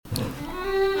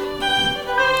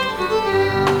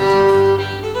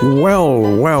Well,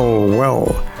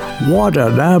 what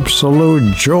an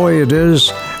absolute joy it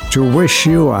is to wish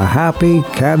you a happy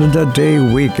Canada Day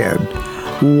weekend.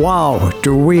 Wow,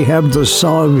 do we have the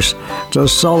songs to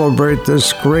celebrate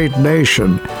this great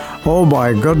nation. Oh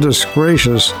my goodness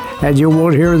gracious, and you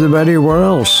won't hear them anywhere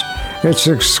else. It's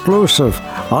exclusive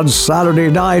on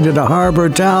Saturday night in a harbor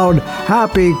town.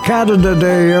 Happy Canada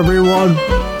Day, everyone.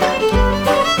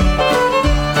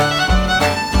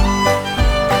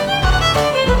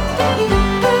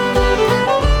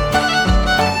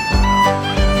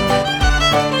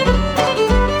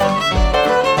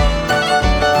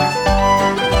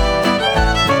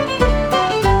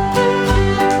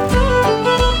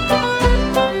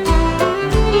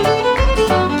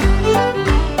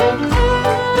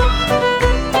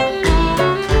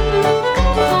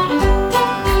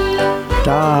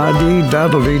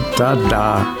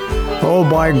 Da-dee-da-da-dee-da-da. Oh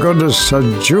my goodness, a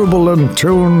jubilant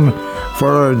tune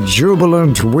for a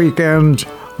jubilant weekend.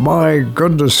 My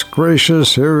goodness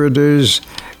gracious, here it is,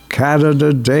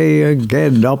 Canada Day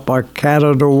again, up our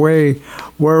Canada way,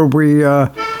 where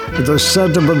the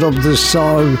sentiment of this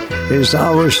song is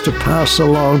ours to pass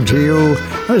along to you,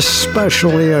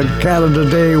 especially on Canada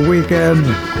Day weekend.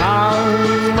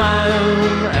 Come on,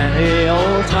 any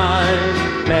old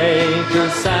time, make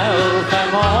yourself at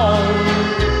home.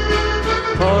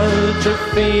 Put your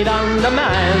feet on the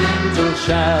mantel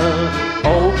shelf,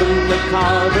 open the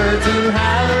cupboards and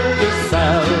help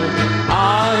yourself.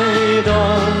 I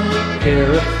don't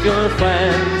care if your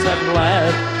friends have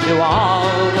left you all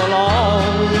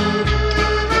alone.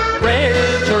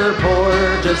 Rich or poor,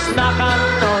 just knock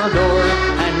on our door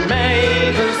and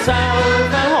make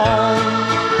yourself at home.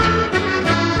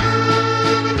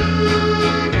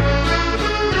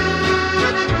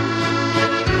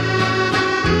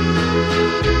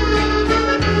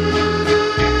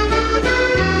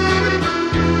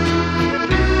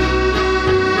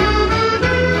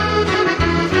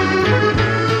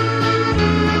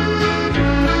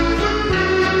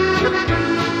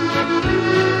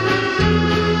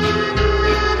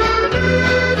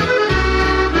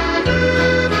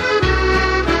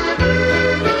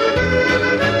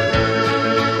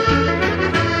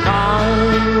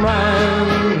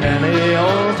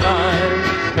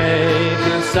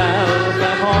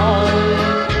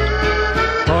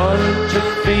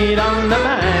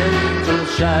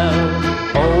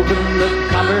 Open the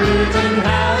cupboards and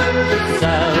have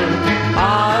yourself.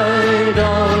 I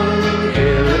don't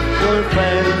care if your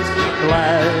friends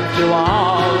left you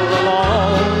all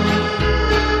alone.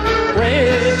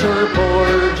 Rich or poor,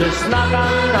 just knock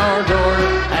on our door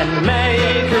and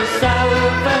make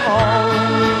yourself at home.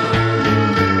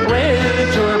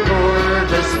 Rich or poor,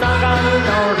 just knock on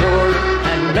our door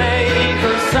and make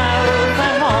yourself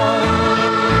at home.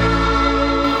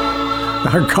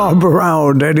 Come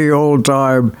around any old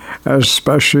time,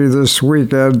 especially this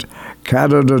weekend,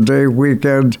 Canada Day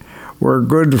weekend, where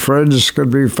good friends can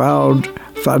be found,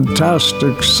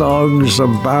 fantastic songs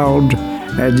abound,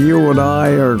 and you and I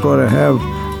are going to have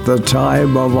the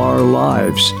time of our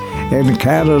lives in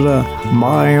Canada,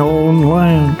 my own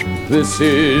land. This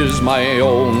is my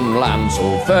own land,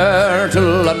 so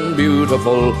fertile and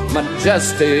beautiful,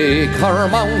 majestic her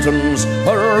mountains,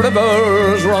 her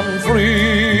rivers run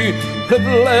free.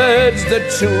 Privilege the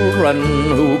children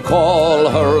who call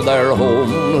her their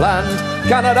homeland.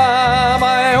 Canada,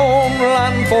 my own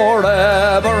land,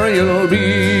 forever you'll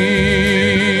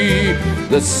be.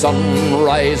 The sun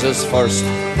rises first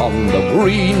on the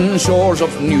green shores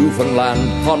of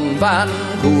Newfoundland. On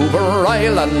Vancouver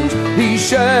Island he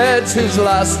sheds his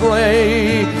last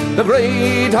ray. The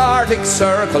great Arctic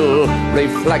Circle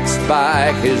reflects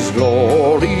back his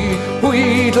glory.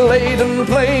 Wheat-laden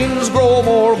plains grow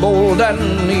more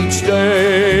golden each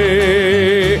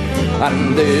day.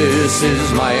 And this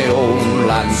is my own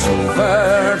land, so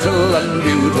fertile and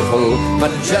beautiful,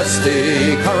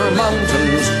 majestic her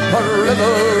mountains, her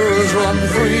rivers run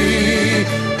free.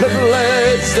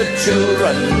 Privilege the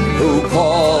children who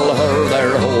call her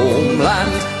their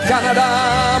homeland.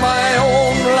 Canada, my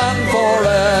own land,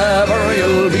 forever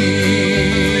you'll be.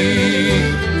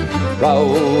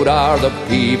 Proud are the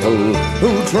people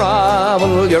who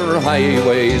travel your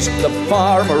highways, the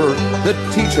farmer, the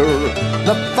teacher,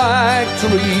 the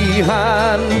factory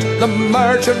hand, the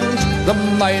merchant, the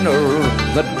miner,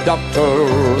 the doctor,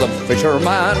 the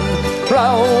fisherman,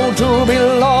 proud to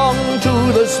belong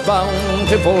to this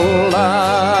bountiful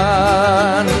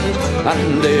land.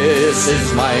 And this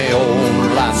is my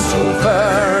own land, so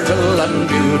fertile and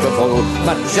beautiful,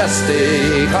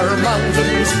 majestic her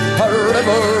mountains, her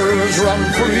rivers run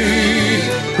free.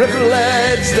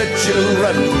 Privilege the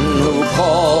children who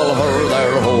call her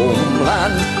their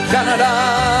homeland. Canada,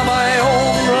 my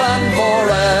homeland,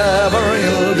 forever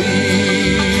you'll be.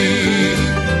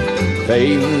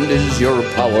 Famed is your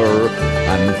power,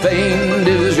 and famed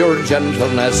is your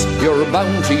gentleness. Your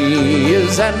bounty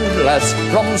is endless,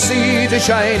 from sea to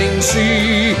shining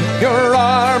sea. Your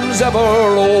arms ever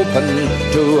open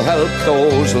to help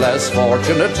those less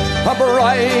fortunate. A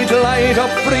bright light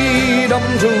of freedom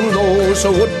to those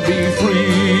who would be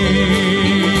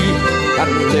free.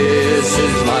 And this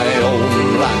is my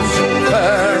own land, so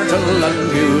fertile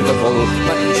and beautiful,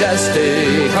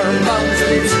 majestic her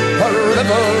mountains, her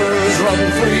rivers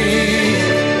run free.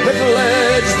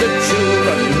 Privilege the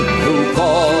children who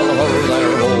call her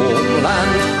their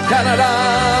homeland. Canada,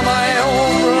 my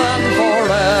homeland,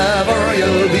 forever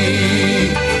you'll be.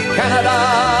 Canada,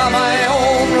 my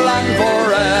homeland,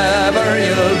 forever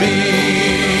you'll be.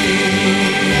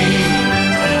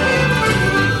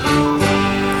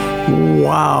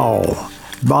 Wow,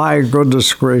 my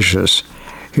goodness gracious.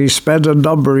 He spent a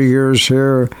number of years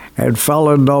here and fell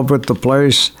in love with the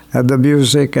place and the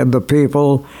music and the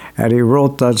people, and he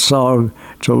wrote that song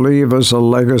to leave as a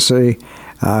legacy,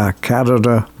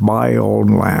 Canada, My Own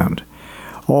Land.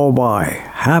 Oh my,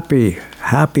 happy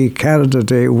Canada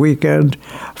Day weekend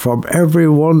from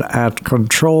everyone at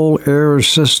Control Air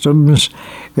Systems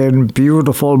in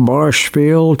beautiful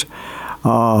Marshfield,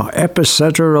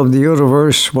 epicenter of the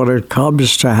universe when it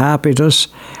comes to happiness,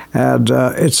 and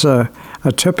it's a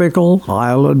typical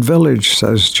island village,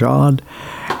 says John.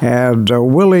 And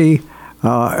Willie,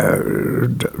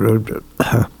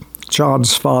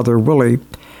 John's father, Willie,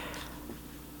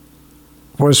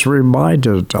 was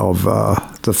reminded of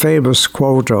the famous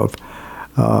quote of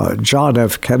John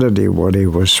F. Kennedy when he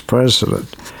was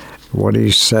president, when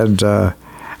he said,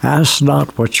 "Ask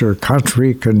not what your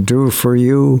country can do for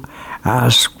you,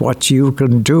 ask what you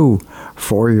can do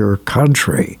for your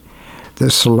country.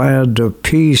 This land of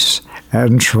peace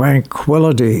and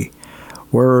tranquility,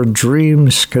 where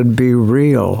dreams can be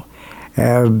real."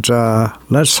 And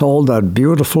let's hold that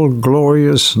beautiful,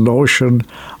 glorious notion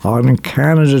on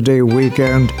Canada Day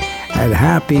weekend. And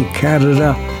happy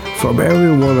Canada from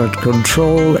everyone at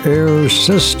Control Air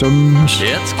Systems.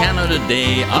 It's Canada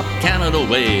Day, up Canada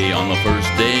Way, on the first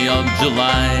day of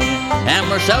July. And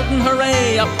we're shouting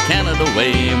hooray, up Canada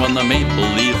Way, when the maple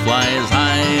leaf flies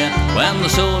high. When the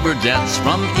silver jets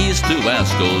from east to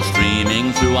west go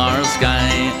streaming through our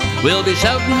sky. We'll be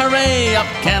shouting hooray, up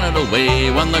Canada Way,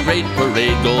 when the great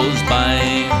parade goes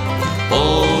by.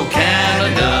 Oh,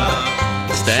 Canada,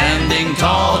 standing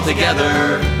tall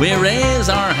together, we raise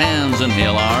our hands and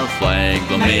hail our flag,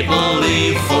 the maple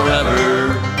leaf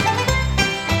forever.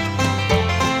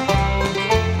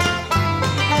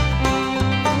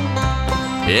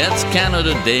 It's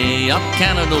Canada Day, up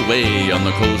Canada Way, on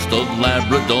the coast of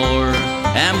Labrador.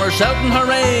 And we're shouting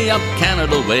hooray, up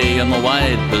Canada Way, on the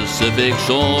wide Pacific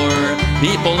shore.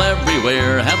 People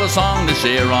everywhere have a song to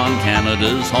share on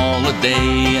Canada's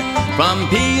holiday. From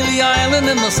Peely Island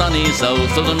in the sunny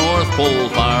south to the North Pole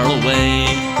far away.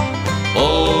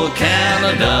 Oh,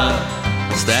 Canada,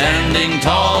 standing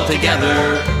tall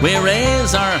together, we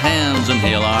raise our hands and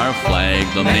hail our flag,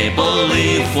 the maple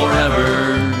leaf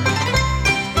forever.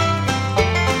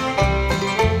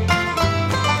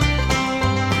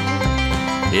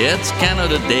 It's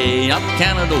Canada Day, up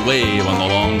Canada Way, when the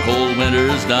long cold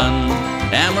winter's done.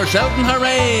 And we're shouting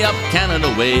hooray, up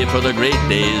Canada Way, for the great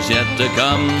days yet to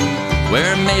come.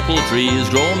 Where maple trees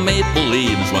grow maple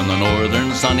leaves when the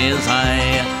northern sun is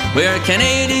high. We're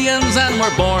Canadians and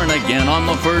we're born again on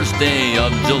the first day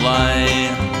of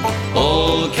July.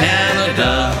 Oh,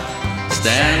 Canada,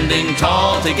 standing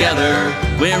tall together,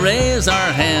 we raise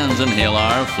our hands and hail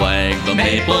our flag, the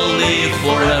maple leaf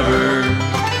forever.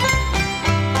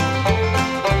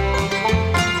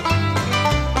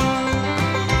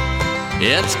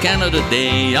 It's Canada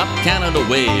Day, up Canada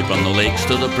Way, from the lakes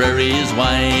to the prairies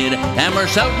wide. And we're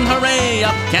shouting hooray,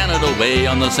 up Canada Way,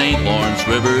 on the St. Lawrence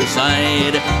River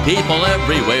side. People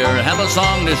everywhere have a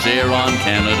song to share on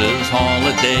Canada's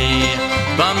holiday.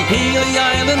 From Peely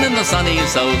Island in the sunny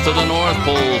south to the North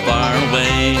Pole far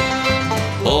away.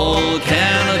 Oh,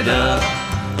 Canada,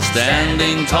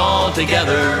 standing tall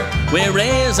together, we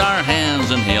raise our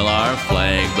hands and hail our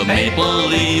flag, the maple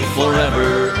leaf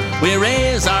forever. We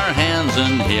raise our hands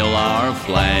and hail our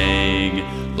flag,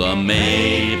 the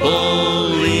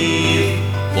maple leaf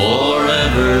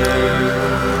forever.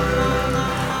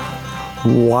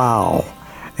 Wow.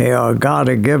 You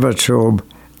gotta give it to him.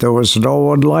 There was no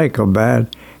one like him, man.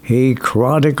 He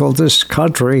chronicled this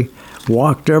country,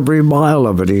 walked every mile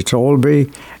of it, he told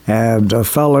me, and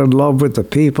fell in love with the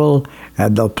people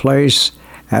and the place.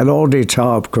 And only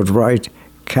Tom could write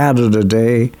Canada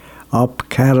Day, Up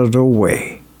Canada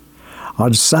Way.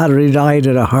 On Saturday night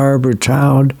in a harbour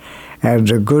town,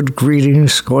 and good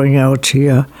greetings going out to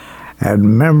you,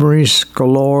 and memories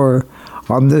galore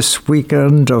on this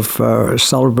weekend of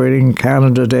celebrating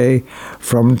Canada Day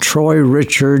from Troy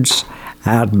Richards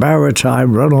at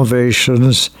Maritime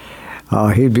Renovations.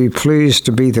 He'd be pleased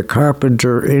to be the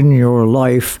carpenter in your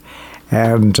life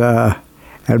and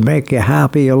make you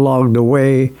happy along the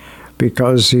way,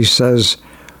 because he says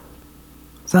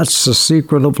that's the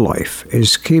secret of life,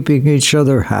 is keeping each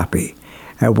other happy.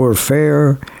 And we're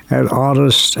fair and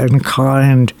honest and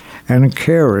kind and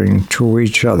caring to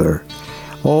each other.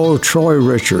 Oh, Troy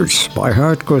Richards, my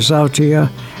heart goes out to you,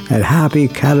 and happy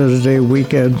Canada Day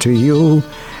weekend to you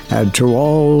and to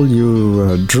all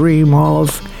you dream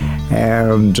of.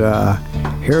 And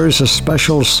here's a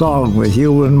special song with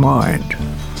you in mind.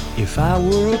 If I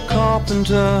were a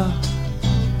carpenter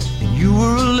and you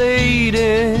were a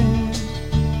lady,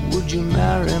 would you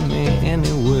marry me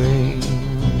anyway?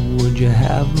 Would you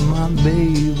have my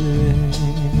baby?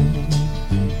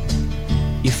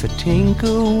 If a tinker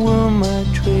were my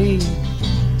trade,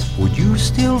 would you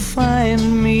still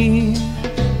find me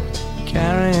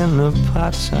carrying the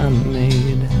pots I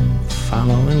made,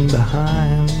 following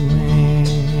behind me?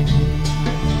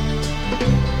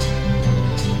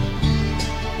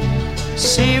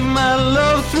 Save my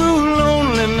love through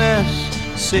loneliness,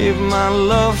 save my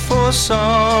love for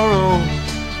sorrow.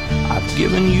 I've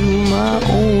given you my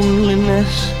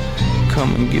onlyness,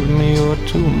 come and give me your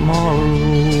tomorrow.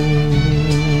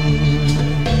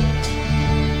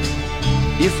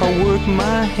 If I work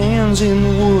my hands in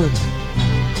wood,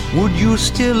 would you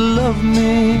still love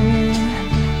me?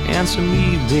 Answer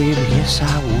me, baby, yes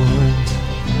I would.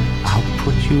 I'll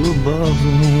put you above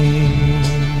me.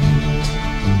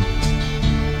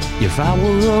 If I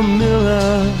were a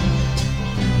miller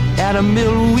at a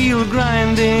mill wheel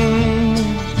grinding,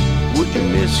 would you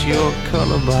miss your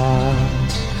color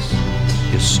box,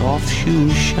 your soft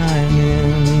shoes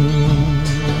shining?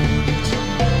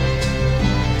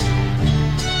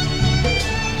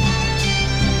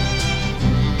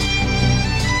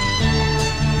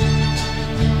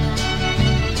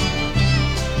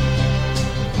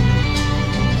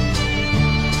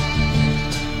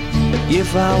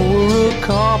 If I were a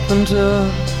carpenter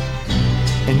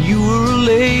and you were a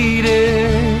lady,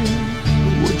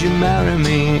 would you marry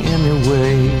me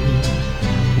anyway?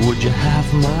 Would you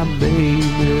have my baby?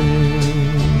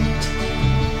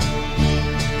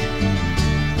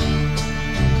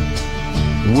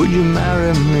 Would you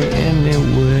marry me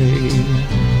anyway?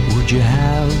 Would you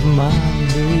have my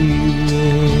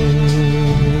baby?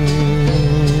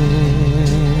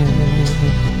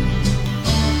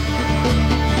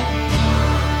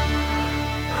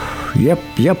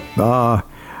 Yep. I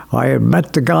had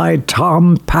met the guy,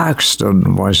 Tom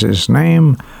Paxton was his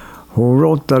name, who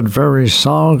wrote that very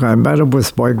song. I met him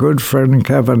with my good friend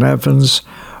Kevin Evans,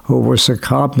 who was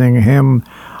accompanying him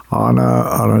on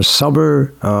a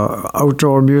summer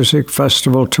outdoor music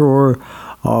festival tour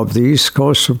of the east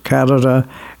coast of Canada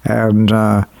and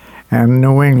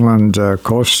New England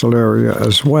coastal area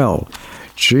as well.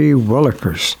 Gee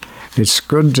willikers, it's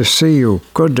good to see you,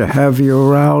 good to have you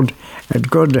around, and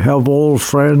good to have old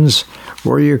friends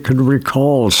where you can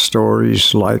recall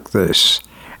stories like this.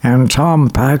 And Tom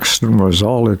Paxton was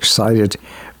all excited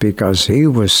because he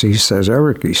says,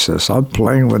 Eric, he says, I'm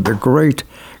playing with the great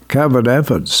Kevin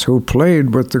Evans, who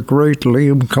played with the great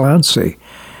Liam Clancy.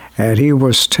 And he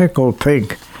was tickled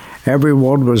pink.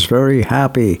 Everyone was very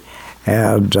happy.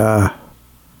 And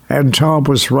Tom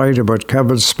was right about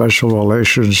Kevin's special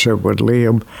relationship with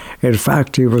Liam. In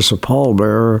fact, he was a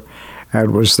pallbearer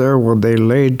and was there when they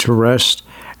laid to rest,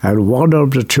 and one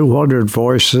of the 200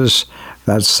 voices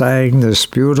that sang this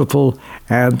beautiful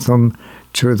anthem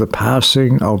to the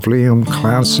passing of Liam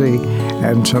Clancy.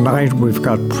 And tonight we've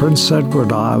got Prince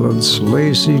Edward Island's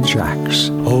Lazy Jacks.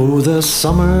 Oh, the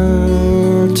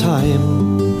summertime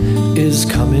is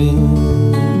coming,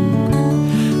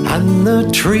 and the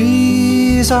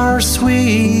trees are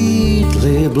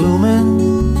sweetly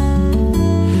blooming,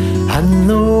 and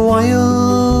the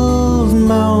wild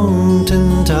mountain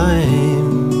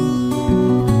time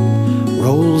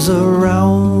rolls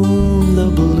around the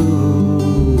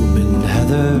blooming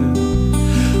heather.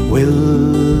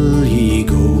 Will ye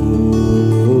go,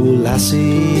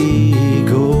 lassie,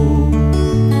 go?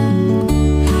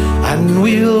 And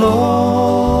we'll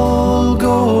all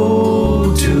go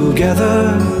together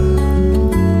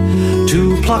to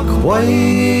pluck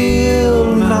wild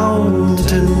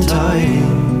mountain thyme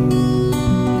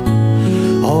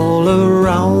all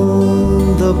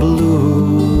around the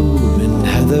blooming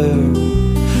heather.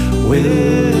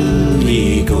 Will ye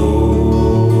go,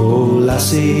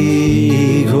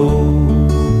 lassie, go?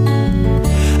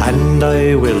 And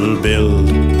I will build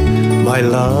my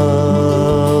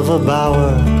love a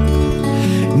bower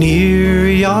near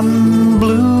yon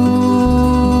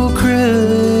blue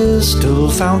crystal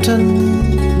fountain,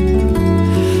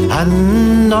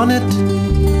 and on it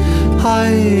I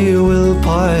will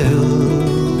pile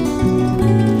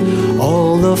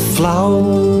all the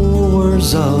flowers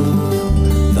of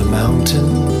the mountain.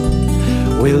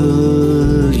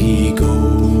 Will ye go,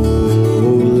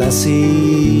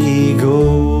 lassie, go?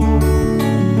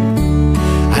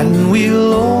 And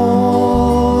we'll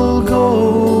all go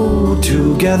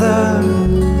together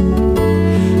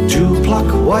to pluck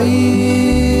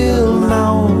wild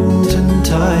mountain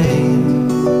thyme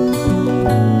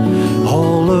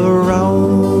all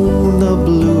around the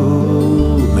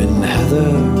blooming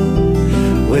heather.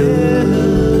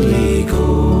 Will ye go,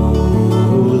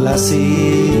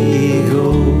 lassie, go?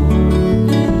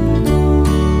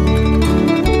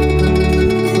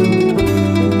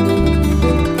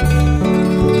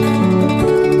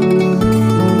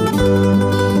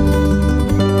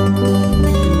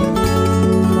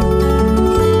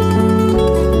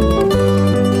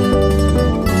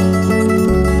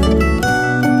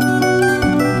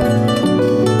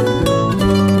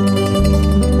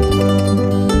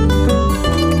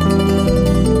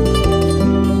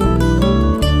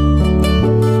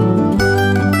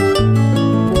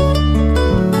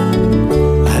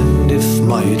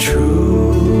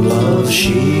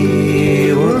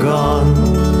 She were gone,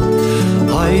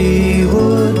 I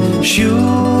would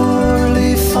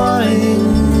surely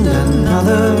find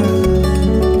another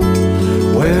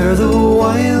where the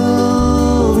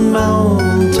wild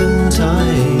mountain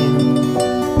thyme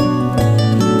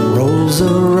rolls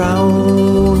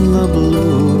around the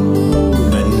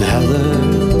blooming heather.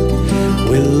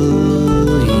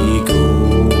 Will ye go,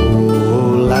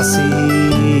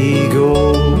 lassie, go?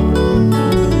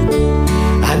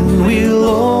 We'll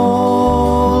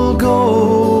all go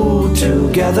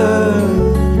together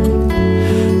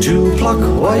to pluck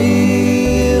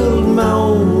wild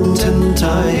mountain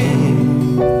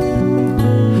thyme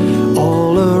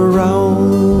all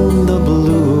around the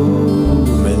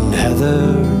blooming heather.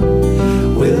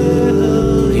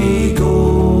 Will ye go,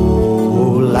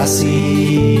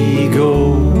 lassie, go?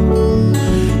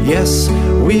 Yes,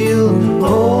 we'll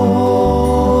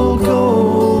all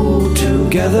go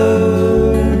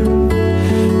together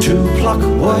to pluck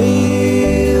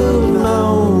wild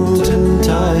mountain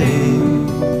thyme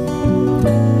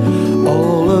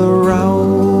all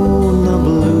around the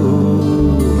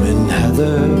blooming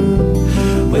heather.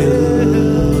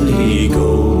 Will ye go,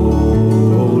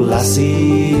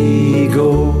 lassie,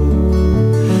 go?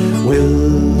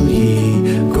 Will ye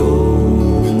go,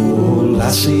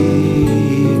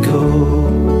 lassie, go?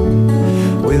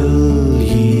 Will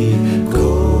ye go,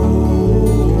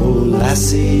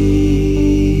 lassie,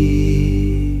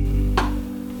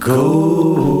 go?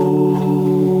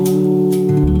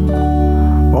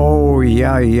 Oh,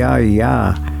 yeah, yeah,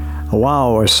 yeah.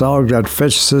 Wow, a song that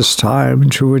fits this time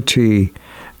to a T.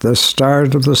 The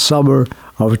start of the summer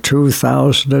of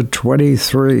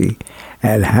 2023.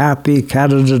 And happy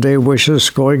Canada Day wishes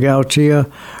going out to you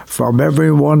from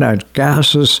everyone at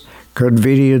Gas's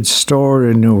convenience store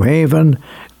in New Haven,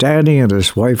 Danny and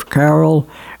his wife Carol,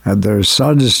 and their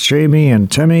sons Jamie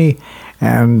and Timmy,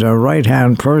 and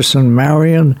right-hand person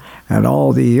Marion, and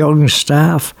all the young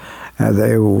staff.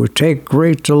 They will take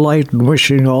great delight in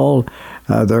wishing all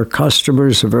their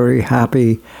customers a very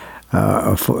happy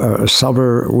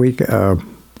summer week,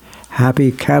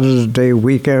 happy Canada Day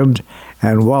weekend,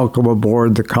 and welcome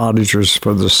aboard the cottagers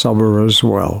for the summer as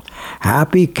well.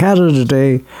 Happy Canada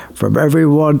Day from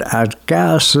everyone at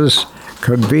Gas's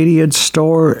convenience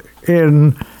store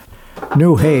in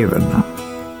New Haven.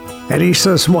 And he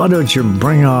says, why don't you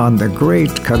bring on the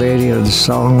great Canadian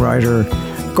songwriter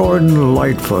Gordon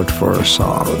Lightfoot for a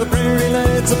song. Oh, the prairie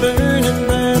lights are burning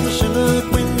bright, the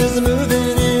Chinook wind is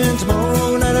moving in.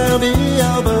 Tomorrow night I'll be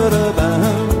Alberta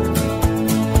bound.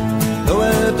 Though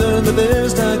I've done the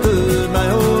best I could, my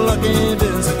whole luck ain't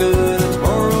been so good. And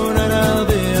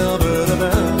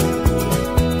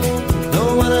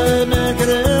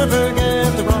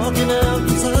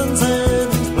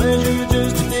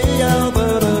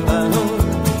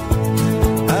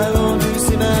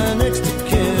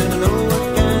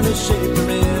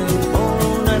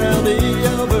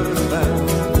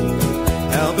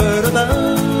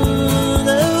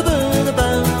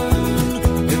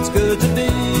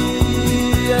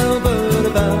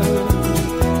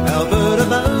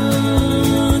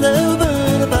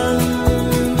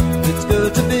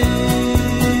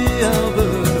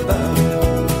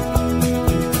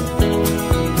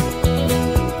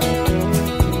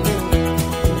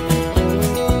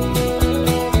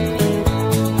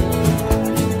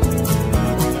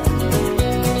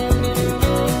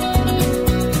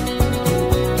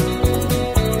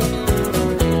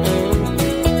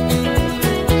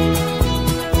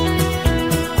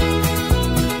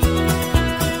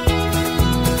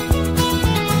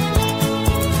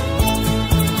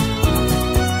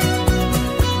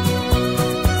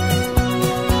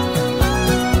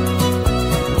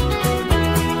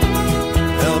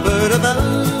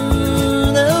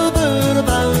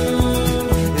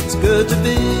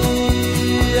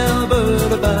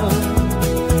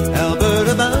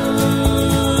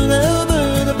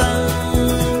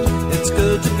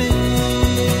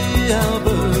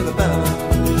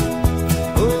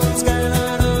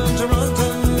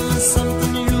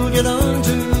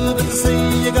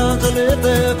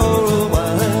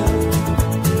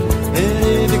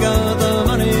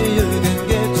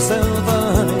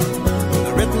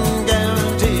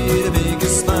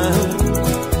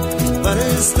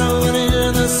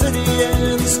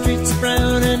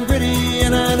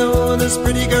there's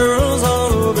pretty girls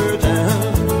all over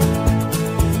town,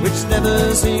 which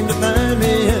never seem to find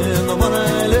me, and the one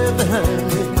I left behind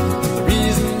me, the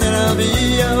reason that I'll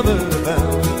be Alberta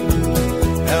bound,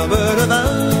 Alberta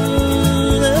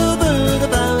bound, Alberta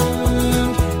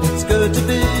bound. It's good to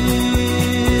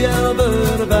be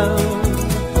Alberta bound,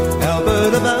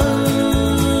 Alberta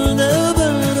bound,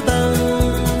 Alberta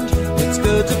bound. It's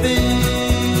good to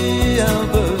be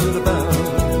Alberta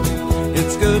bound.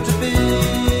 It's good to be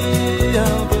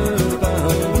Alberta bound.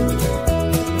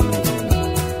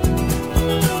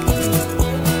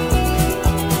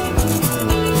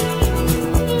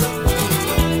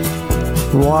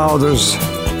 Wow, there's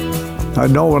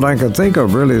no one I can think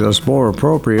of really that's more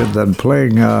appropriate than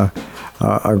playing a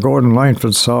Gordon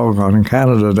Lightfoot song on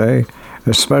Canada Day,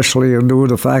 especially in view of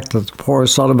the fact that the poor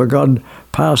son of a gun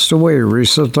passed away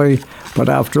recently, but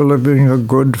after living a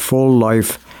good, full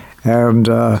life and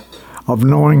of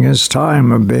knowing his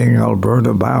time of being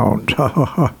Alberta bound.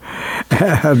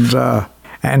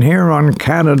 And here on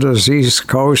Canada's East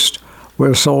Coast,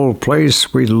 this old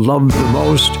place we love the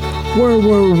most, where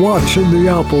we're watching the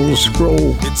apples grow.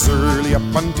 It's early up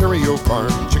Ontario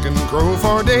farm, chicken crow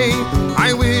for day.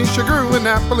 I wish I grew an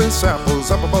apple and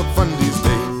sapples up above Fundy's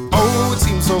Bay. Oh, it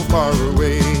seems so far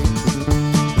away.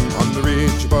 On the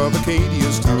ridge above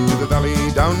Acadia's town, to the valley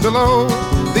down below,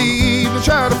 the evening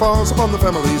shadow falls upon the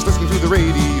families listening to the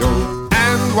radio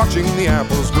and watching the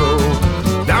apples grow.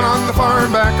 Down on the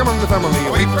farm, back among the family,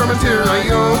 away from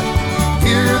Ontario,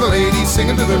 hear the ladies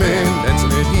singing to their men,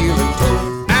 dancing at heel and toe,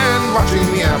 and watching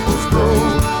the apples grow.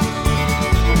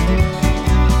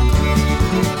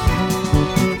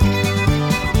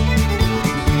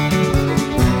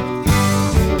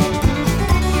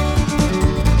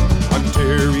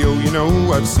 Ontario, you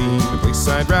know, I've seen the place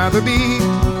I'd rather be.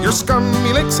 Your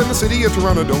scummy lakes in the city of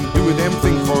Toronto don't do a damn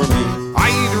thing for me.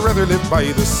 I'd rather live by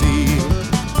the sea.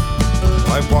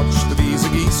 I've watched the bees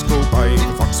and geese go by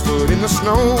the Foxfoot in the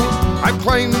snow. I've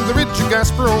climbed the ridge of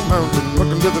Gaspereau Mountain,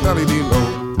 looking to the valley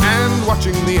below, and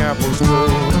watching the apples grow.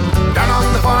 Down on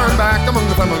the farm, back among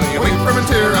the family, away from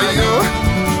Ontario,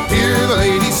 hear the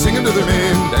ladies singing to their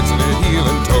men, dancing at heel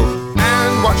and toe,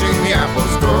 and watching the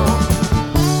apples grow.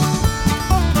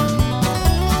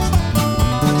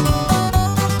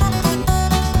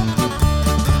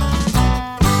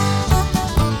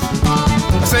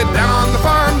 Said down on the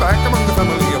farm, back among the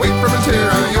family, away from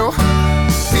Ontario,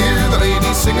 hear the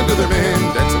ladies singing to their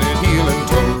men, dancing at heel and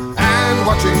toe, and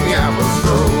watching the apples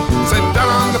grow. Said down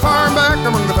on the farm, back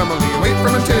among the family, away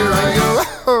from Ontario,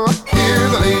 hear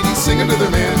the ladies singing to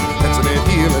their men, dancing at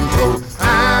heel and toe,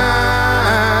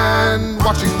 and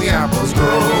watching the apples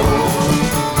grow.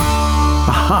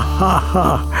 Ha ha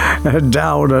ha!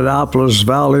 Down at Apples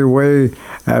Valley Way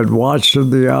and watching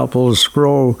the apples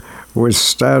grow with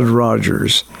Stan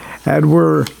Rogers. And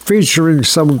we're featuring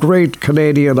some great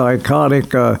Canadian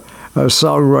iconic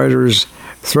songwriters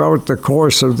throughout the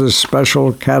course of this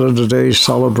special Canada Day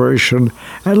celebration.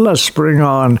 And let's bring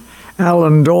on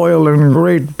Alan Doyle and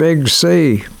Great Big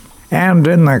Sea. And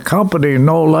in the company,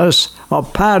 no less,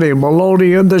 of Paddy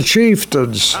Maloney and the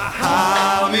Chieftains.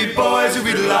 How many boys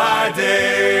we lie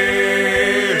there?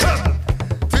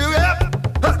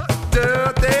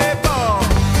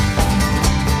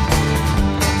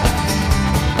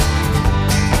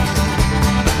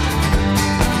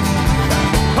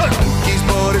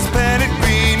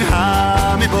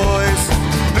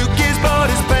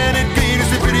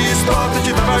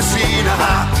 Seen,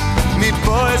 aha, me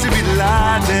boys if we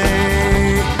lie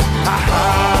day,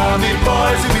 aha, me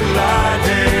boys if we lie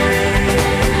day.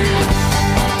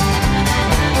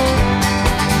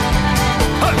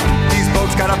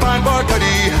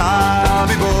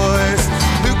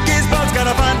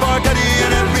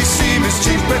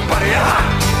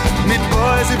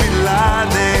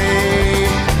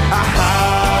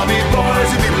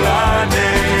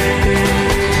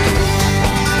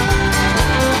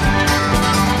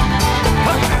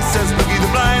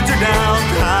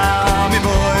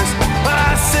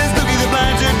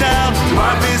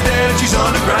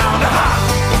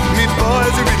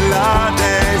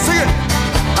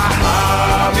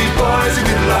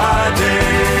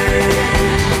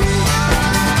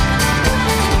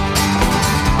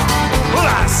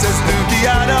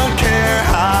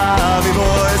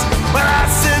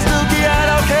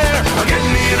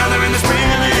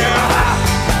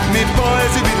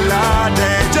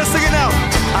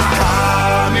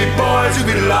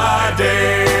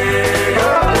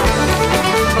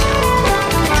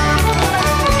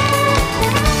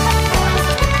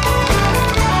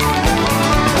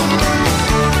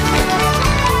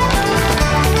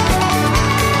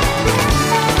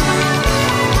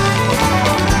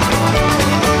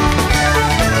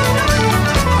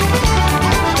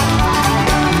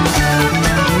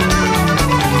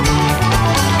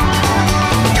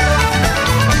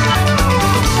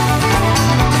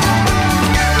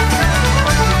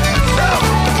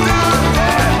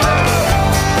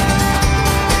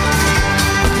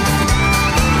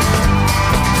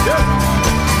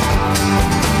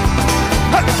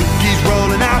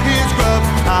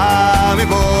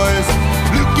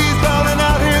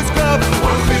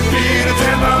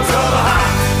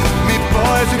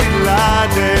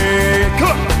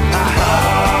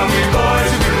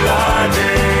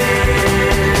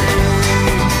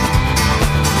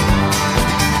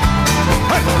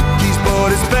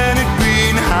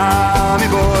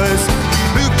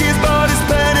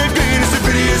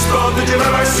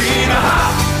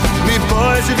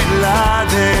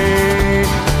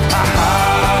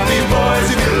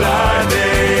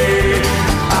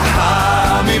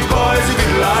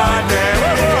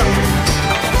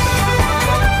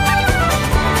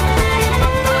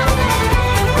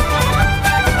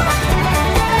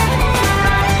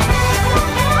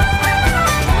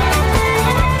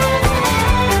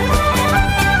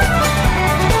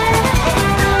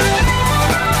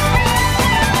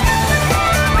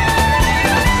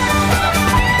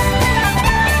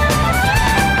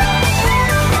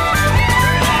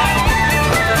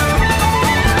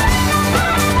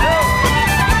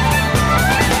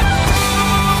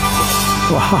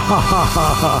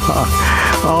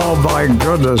 Oh my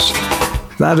goodness.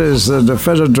 That is the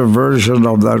definitive version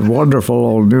of that wonderful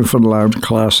old Newfoundland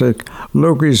classic,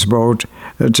 Lukey's Boat.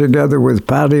 And together with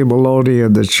Paddy Maloney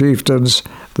and the Chieftains,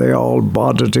 they all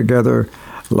bonded together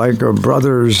like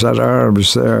brothers at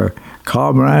arms there,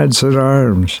 comrades at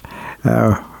arms,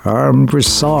 armed with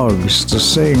songs to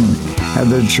sing and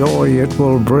the joy it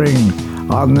will bring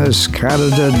on this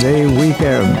Canada Day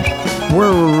weekend.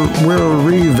 We're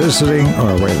revisiting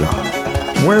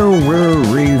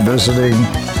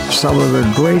some of the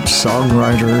great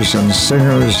songwriters and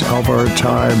singers of our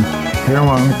time here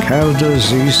on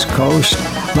Canada's East Coast.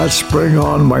 Let's bring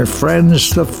on my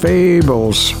friends, the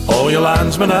Fables. Oh, you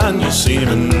landsmen and you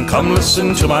seamen, come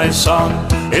listen to my song.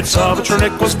 It's of a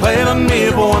trick was playing on me,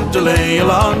 but won't delay you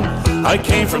long. I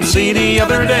came from sea the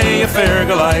other day, a fair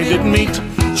girl I did meet.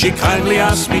 She kindly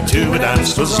asked me to a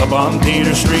dance, 'twas up on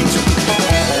Peter Street.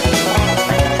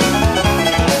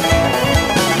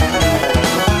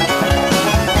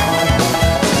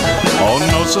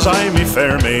 Says I, me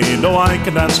fair maid, though I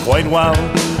can dance quite well.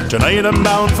 Tonight I'm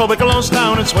bound for Wicklow's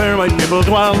town, it's where my people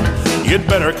dwell. You'd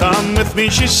better come with me,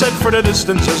 she said, for the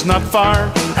distance is not far.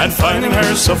 And finding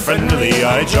her so friendly,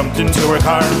 I jumped into her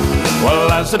car. Well,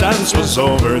 as the dance was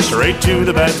over, straight to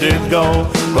the bed did go.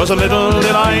 'Twas a little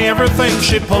did I ever think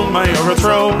she'd pull my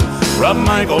overthrow. Rub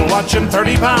my gold watch and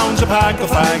 30 pounds, a pack of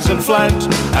fags and fled,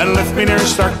 and left me near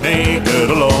stark naked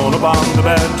alone upon the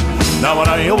bed. Now when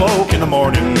I awoke in the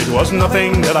morning, it was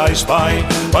nothing that I spy,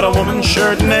 but a woman's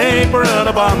shirt and apron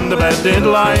upon the bed did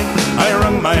lie. I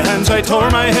wrung my hands, I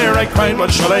tore my hair, I cried, what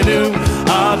shall I do?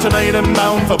 Ah, tonight I'm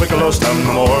bound for Wicklow's town,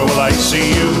 no more will I see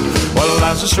you. Well,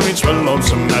 as the streets were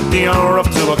lonesome at the hour of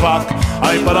 2 o'clock,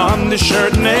 I put on the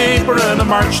shirt and apron and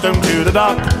marched down to the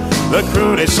dock. The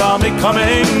crew, they saw me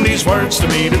coming, these words to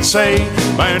me did say,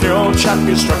 my dear old chap,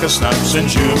 you struck a snap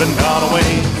since you've been gone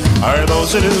away. Are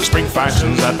those the new spring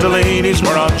fashions that the ladies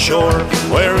were on shore?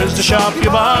 Where is the shop you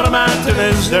bought 'em at, and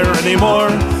is there any more?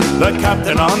 The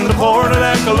captain on the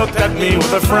quarterdeck looked at me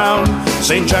with a frown,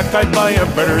 saying, Jack, I'd buy a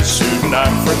better suit than that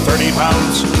for 30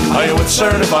 pounds. I would, sir,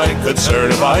 if I could, sir,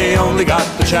 if I only got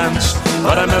the chance.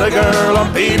 But I met a girl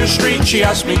on Peter Street, she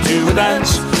asked me to a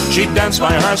dance. She danced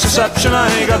my heart's reception,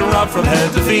 I got robbed from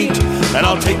head to feet. And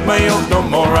I'll take my oath no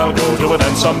more, I'll go to a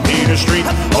dance on Peter Street.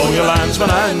 Oh, you landsmen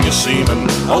and you seamen,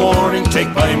 a warning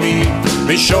take by me.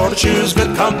 Be sure to choose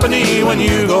good company when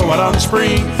you go out on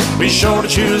spree. Be sure to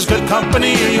choose good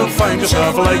company or you'll find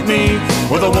yourself like me,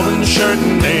 with a woman's shirt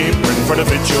and apron for to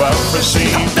fit you out for sea.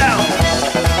 Come down!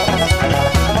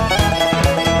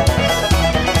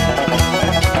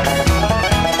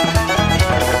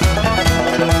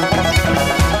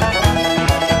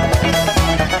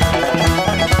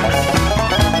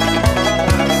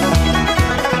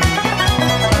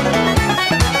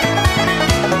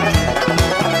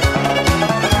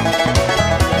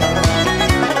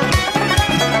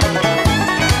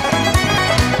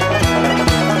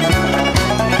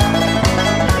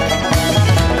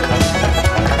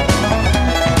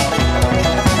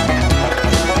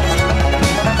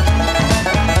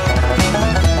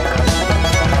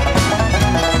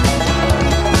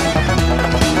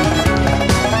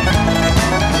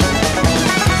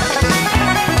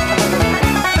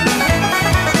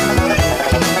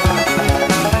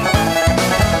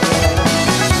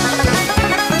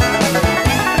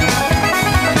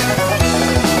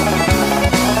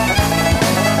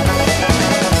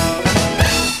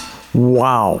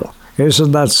 Wow,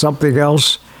 isn't that something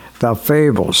else? The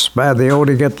Fables, man, they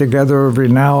only get together every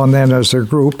now and then as a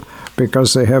group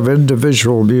because they have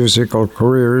individual musical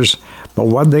careers, but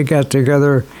when they get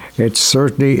together, it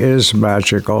certainly is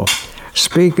magical.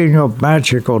 Speaking of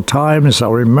magical times, I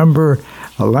remember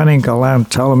Lenny Gallant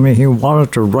telling me he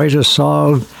wanted to write a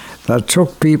song that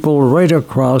took people right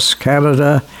across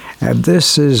Canada, and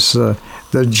this is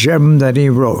the gem that he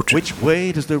wrote. Which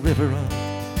way does the river run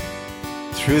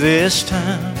through this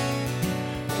town?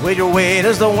 Which way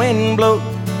does the wind blow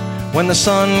when the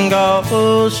sun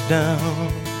goes down?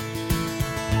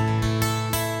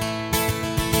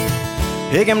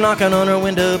 He came knocking on her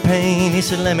window pane. He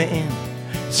said, let me in,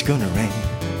 it's gonna rain.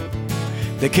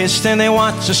 They kissed and they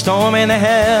watched the storm and they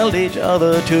held each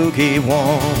other to keep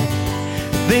warm.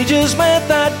 They just met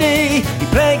that day. He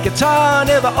played guitar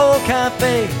near the old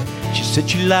cafe. She said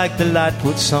she liked the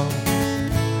Lightfoot song,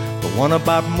 the one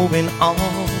about moving on.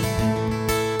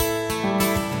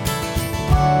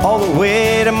 All the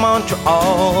way to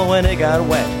Montreal, when it got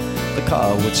wet, the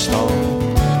car would stall.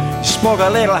 He spoke a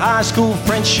little high school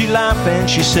French. She laughed and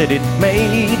she said it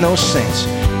made no sense.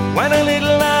 Went a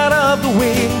little out of the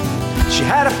way. She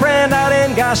had a friend out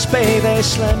in Gaspé. They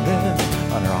slept there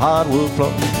and her heart will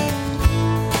flow.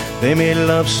 They made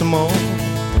love some more.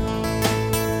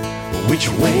 Which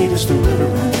way does the river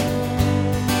run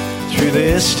through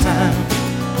this town?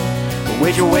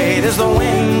 Which way does the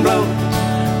wind blow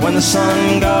when the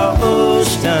sun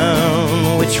goes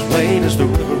down? Which way does the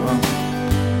river run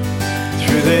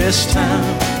through this town?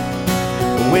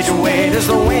 Which way does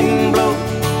the wind blow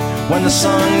when the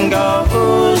sun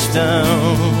goes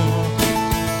down?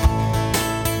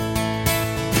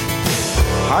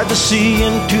 Hard to see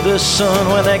into the sun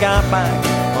when they got back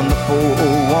on the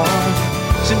 401.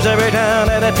 Seems every town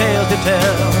had a tale to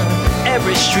tell,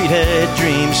 every street had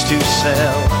dreams to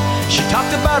sell. She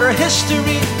talked about her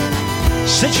history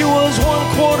since she was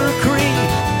 1/4 Cree.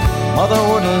 Mother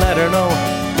wouldn't let her know,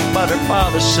 but her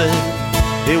father said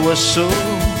it was so.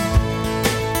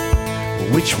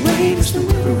 Which way does the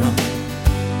river run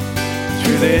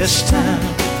through this town?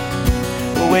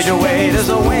 Which way does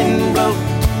the wind blow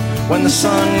when the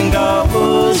sun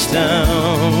goes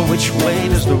down? Which way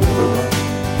does the river run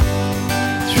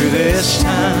through this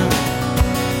town?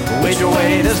 Which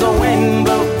way does the wind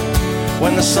blow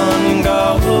when the sun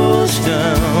goes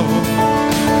down?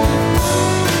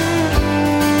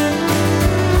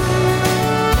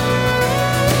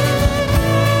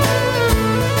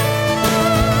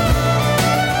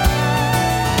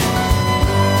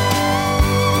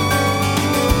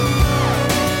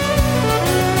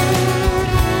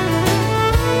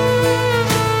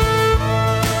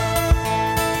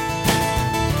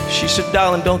 She said,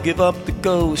 darling, don't give up the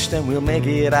ghost, and we'll make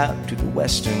it out to the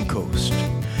western coast.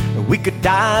 We could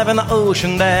dive in the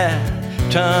ocean there,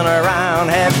 turn around,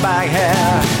 head back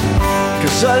here.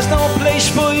 'Cause there's no place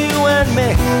for you and me,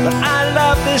 but I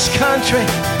love this country.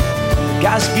 The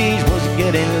gas gauge was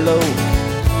getting low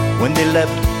when they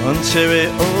left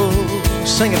Ontario.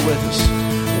 Sing it with us.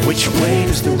 Which way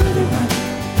does the river run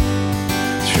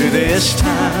through this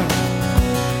town?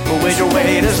 Which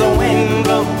way does the wind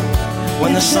blow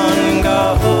when the sun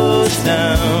goes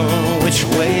down? Which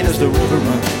way does the river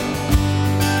run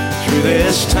through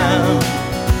this town?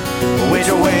 Which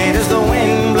way does the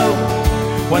wind blow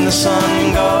when the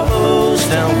sun goes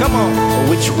down? Come on.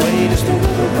 Which way does the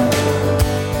river run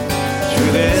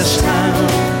through this town?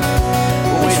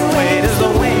 Which way does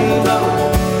the wind blow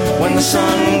when the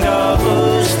sun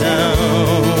goes down?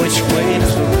 Which way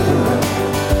does the river run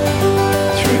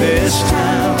through this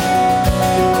town?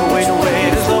 Which way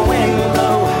does the wind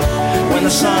blow when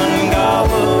the sun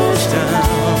goes down?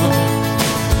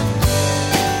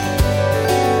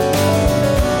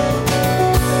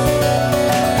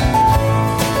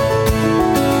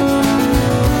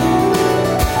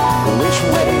 Which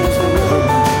way does the river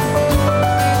run?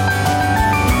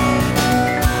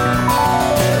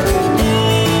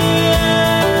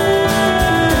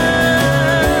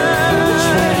 Which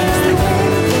way does the river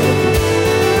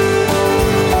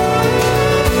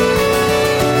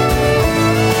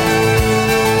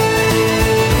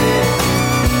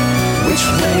Which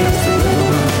way does the river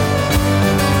run?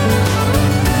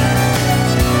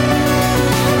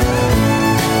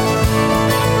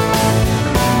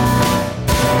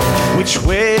 Which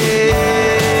way?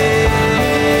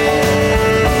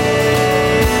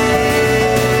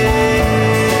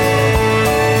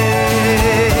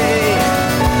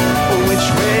 Which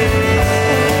way?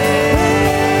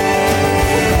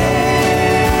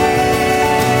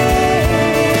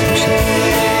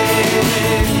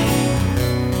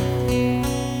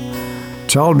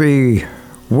 Tell me,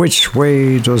 which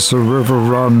way does the river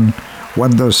run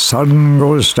when the sun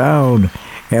goes down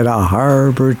in a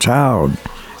harbor town?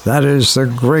 That is the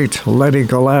great Lenny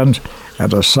Gallant,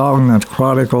 and a song that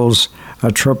chronicles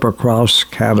a trip across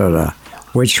Canada.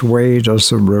 Which way does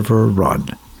the river run?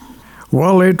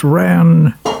 Well, it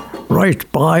ran right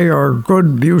by our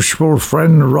good mutual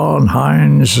friend Ron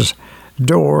Hines'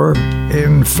 door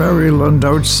in Ferryland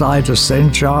outside of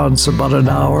St. John's, about an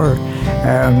hour,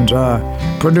 and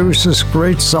produces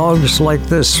great songs like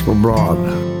this from Ron.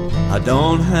 I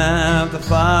don't have the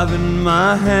 5 in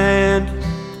my hand,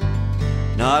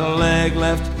 not a leg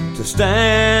left to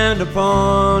stand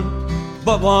upon,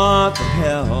 but what the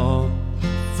hell,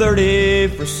 30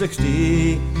 for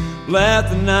 60, let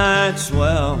the night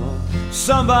swell.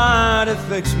 Somebody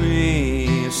fix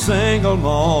me a single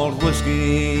malt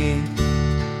whiskey.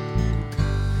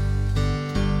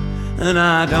 And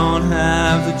I don't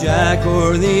have the jack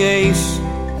or the ace,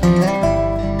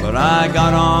 but I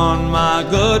got on my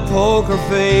good poker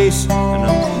face, and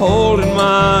I'm holding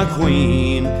my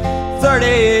queen.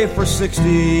 30 for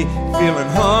 60, feeling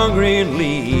hungry and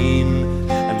lean,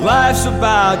 and life's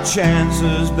about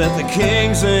chances, bet the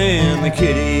king's in the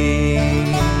kitty.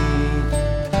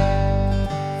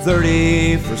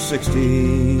 30 for 60.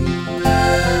 You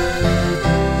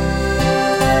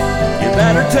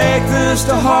better take this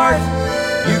to heart.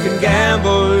 You can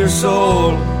gamble your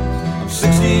soul. I'm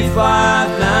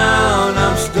 65 now and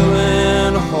I'm still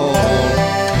in a hole.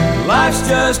 Life's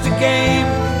just a game,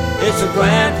 it's a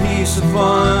grand piece of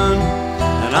fun,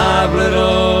 and I've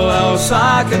little else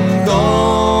I can go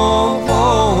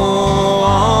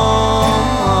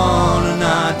on. And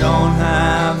I don't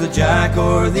have the jack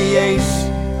or the ace,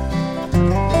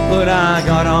 but I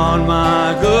got on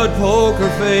my good poker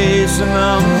face and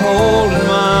I'm holding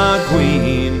my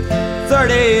queen.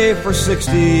 30 for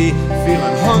 60,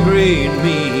 feeling hungry and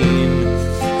mean.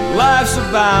 And life's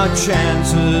about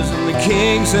chances and the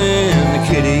kings and the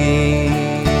kitty.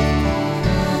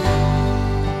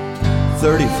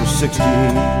 30 for 60.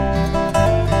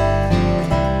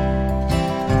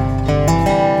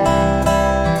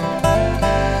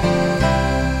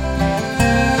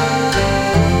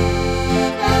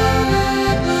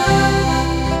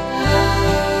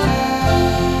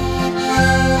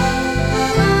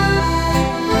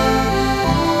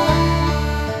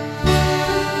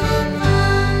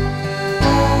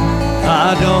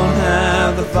 I don't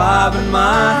have the five in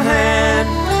my hand,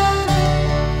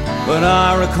 but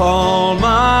I recall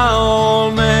my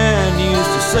old man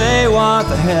used to say, what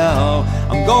the hell,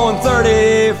 I'm going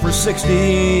 30 for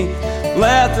 60,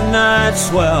 let the night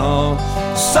swell,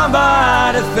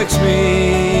 somebody fix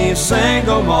me a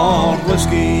single malt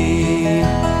whiskey.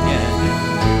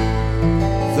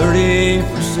 Yeah, 30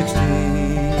 for 60,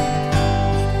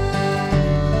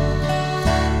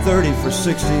 30 for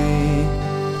 60,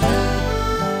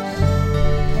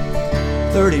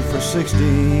 30 for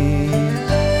 60,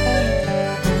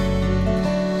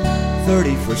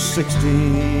 30 for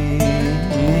 60.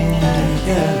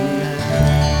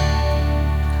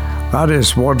 That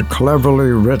is one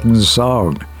cleverly written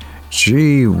song,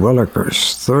 Gee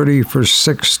Willikers, 30 for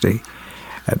 60.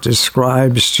 It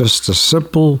describes just a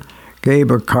simple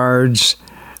game of cards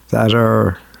that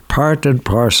are part and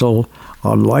parcel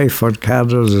on life on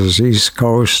Canada's East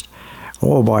Coast.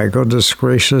 Oh my goodness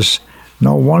gracious.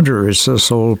 No wonder it's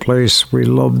this old place we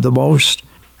love the most,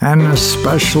 and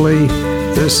especially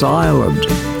this island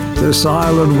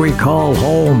we call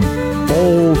home,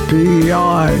 old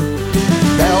PEI.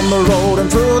 Down the road and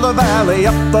through the valley,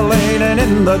 up the lane and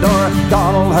in the door,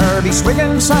 Donald, Harvey, Swig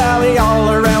and Sally,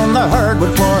 all around the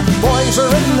hardwood floor. Boys are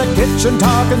in the kitchen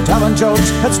talking, telling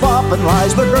jokes and swapping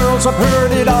lies. The girls have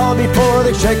heard it all before,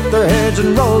 they shake their heads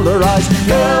and roll their eyes.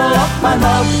 Fill up my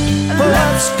mug,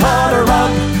 let's cut a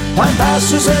rug. Time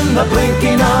passes in the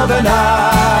blinking of an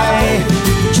eye.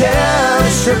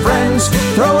 Cherish your friends,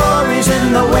 throw worries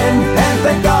in the wind, and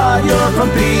thank God you're from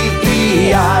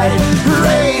PEI.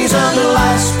 Raise a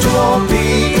glass to old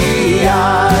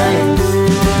PEI.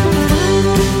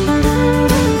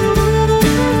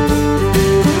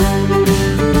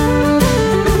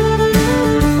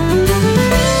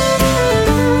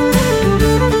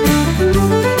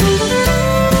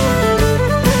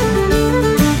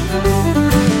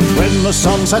 The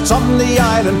sun sets on the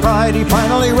island, Friday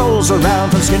finally rolls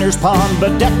around. From Skinner's Pond,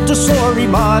 Badette to Sorry,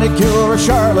 Montecure or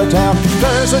Charlottetown.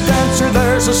 There's a dancer,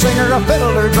 there's a singer, a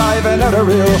fiddler driving out a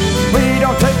reel. We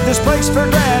don't take this place for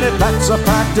granted, that's a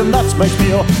fact and that's my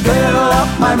spiel. Fill up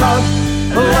my mug,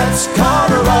 let's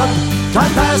cut a rug.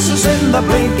 Time passes in the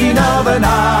blinking of an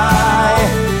eye.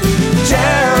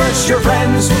 Cherish your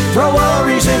friends, throw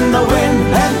worries in the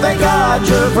wind, and thank God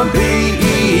you're from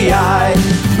PEI.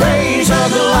 Raise a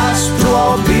glass to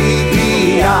old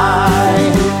PEI.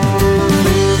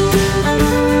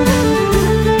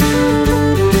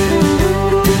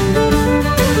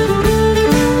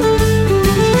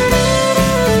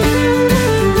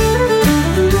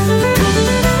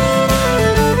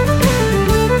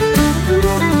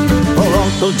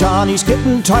 Uncle Johnny's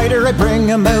getting tighter, I bring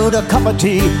him out a cup of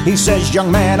tea. He says,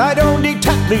 young man, I don't need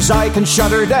Tetleys, I can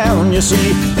shut her down, you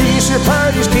see. These here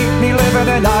parties keep me living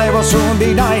and I will soon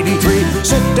be 93.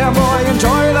 Sit down boy,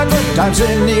 enjoy the good times,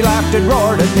 and he laughed and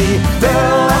roared at me.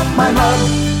 Fill up my mug,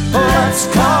 let's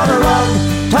cut a rug.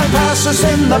 Time passes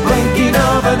in the blinking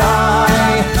of an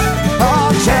eye.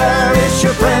 Oh, cherish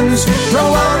your friends, throw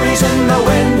worries in the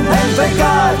wind, and thank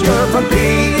God you're from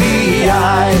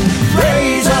PEI.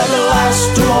 Raise a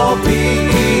glass to old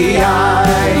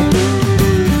PEI.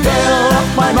 Fill up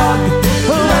my mug,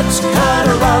 let's cut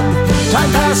a rug.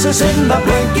 Time passes in the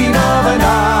blinking of an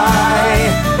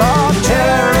eye. Oh,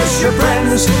 cherish your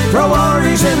friends, throw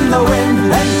worries in the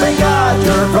wind, and thank God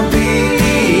you're from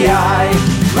PEI.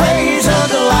 Raise a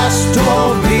glass to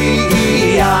old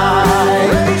PEI.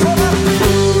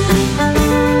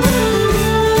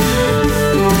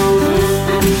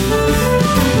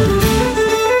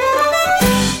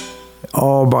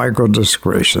 my goodness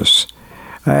gracious.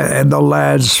 And the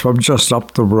lads from just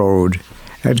up the road.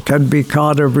 It can be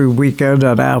caught every weekend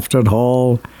at Afton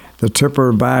Hall, the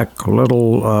Tipperback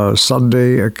Little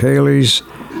Sunday Achilles.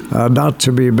 Not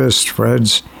to be missed,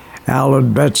 friends.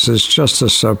 Alan Betts is just a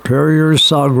superior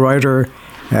songwriter,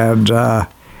 and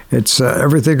it's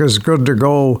everything is good to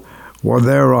go when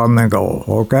they're on the go,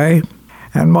 okay?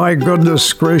 And my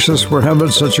goodness gracious, we're having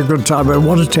such a good time. I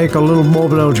want to take a little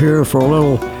moment out here for a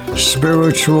little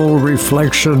spiritual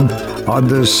reflection on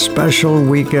this special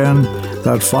weekend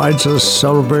that finds us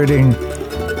celebrating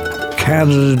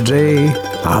Canada Day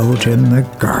out in the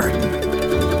garden.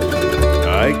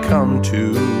 I come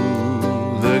to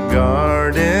the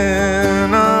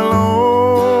garden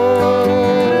alone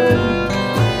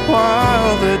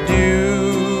while the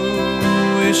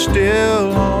dew is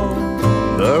still on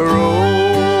the roses,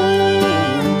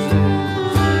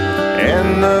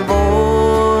 and the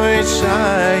voice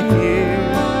I hear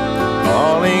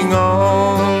calling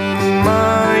on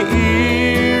my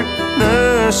ear,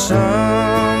 the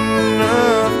Son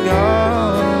of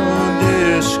God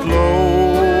discloses,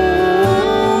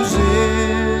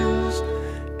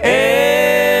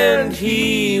 and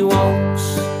He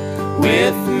walks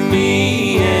with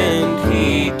me, and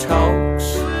He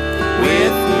talks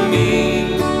with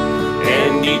me,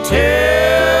 and He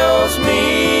tells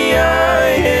me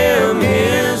I am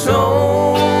His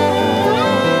own,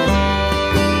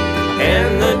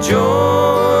 and the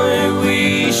joy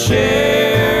we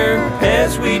share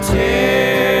as we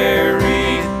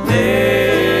tarry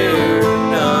there,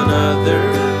 none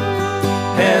other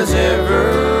has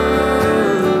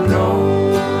ever known.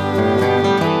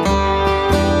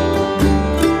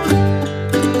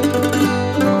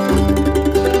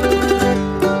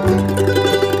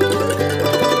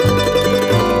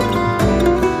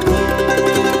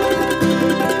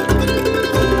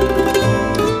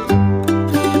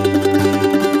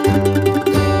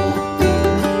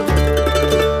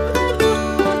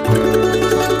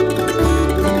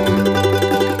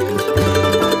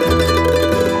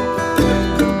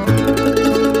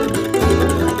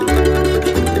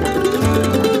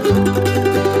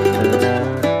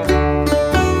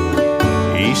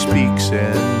 He speaks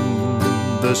and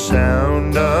the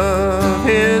sound of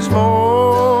His voice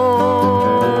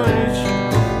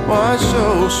was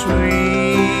so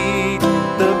sweet,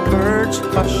 the birds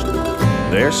hushed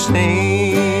their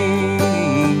singing,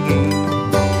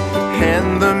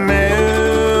 and the melody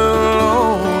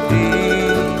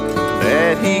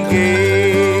that He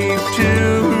gave to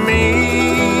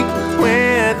me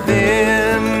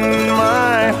within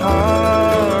my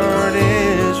heart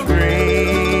is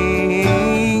ringing,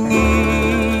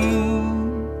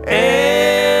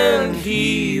 and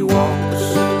He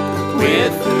walks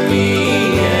with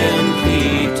me, and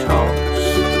He talks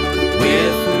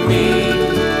with me,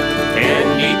 and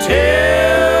He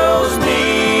tells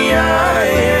me I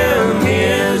am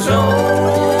His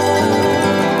own,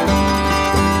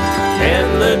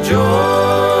 and the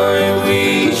joy we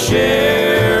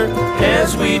share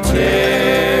as we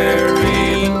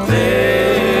tarry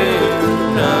there,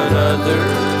 none other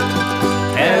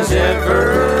has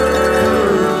ever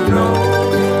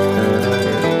known,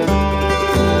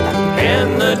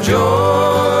 and the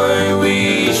joy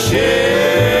we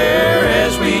share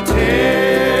as we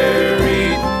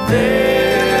tarry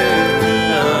there,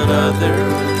 none other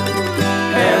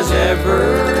has ever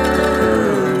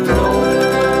known.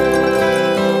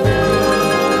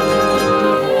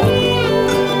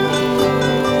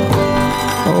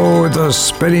 Oh, the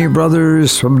Spinney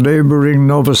Brothers from neighboring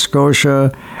Nova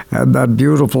Scotia and that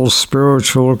beautiful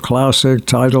spiritual classic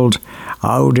titled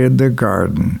Out in the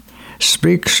Garden.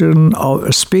 Speaking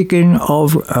of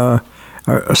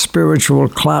spiritual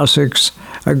classics,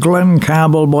 Glenn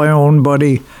Campbell, my own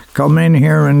buddy, come in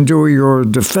here and do your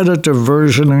definitive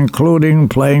version, including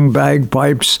playing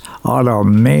bagpipes on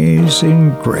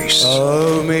Amazing Grace.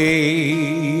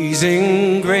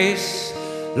 Amazing grace,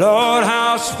 Lord,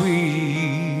 how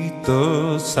sweet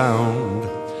the sound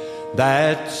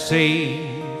that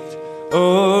saved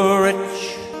a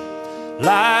wretch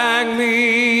like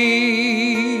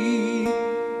me.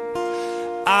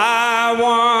 I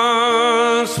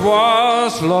once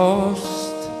was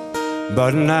lost,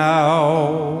 but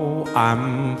now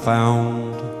I'm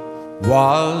found,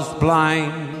 was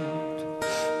blind,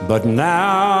 but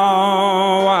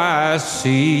now I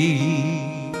see.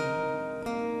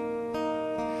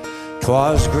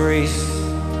 'Twas grace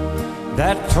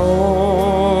that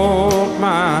taught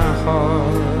my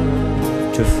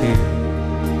heart to fear,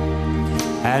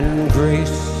 and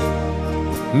grace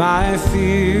my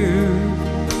fears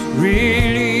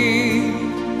relieved.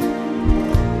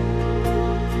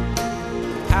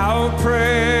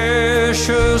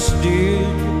 precious dear,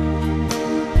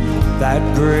 that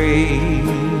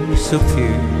grace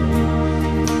appeared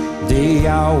the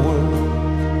hour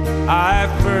I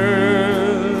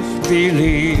first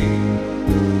believed.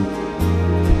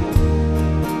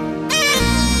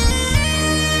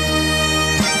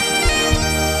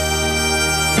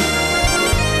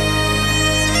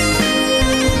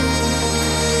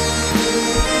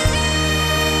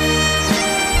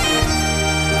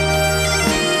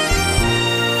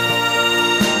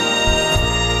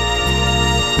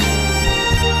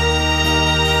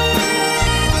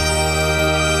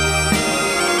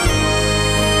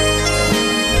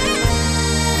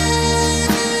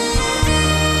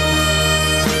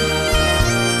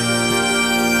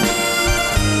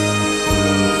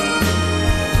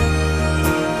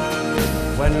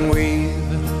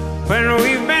 When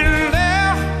we've been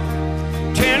there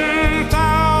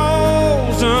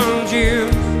 10,000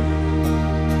 years,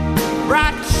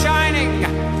 bright shining,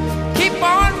 keep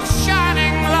on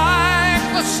shining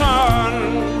like the sun.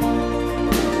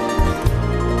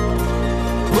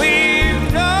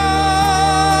 We've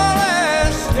done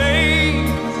this day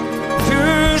to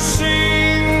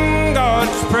sing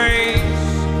God's praise.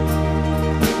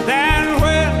 Then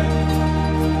when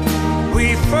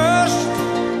we first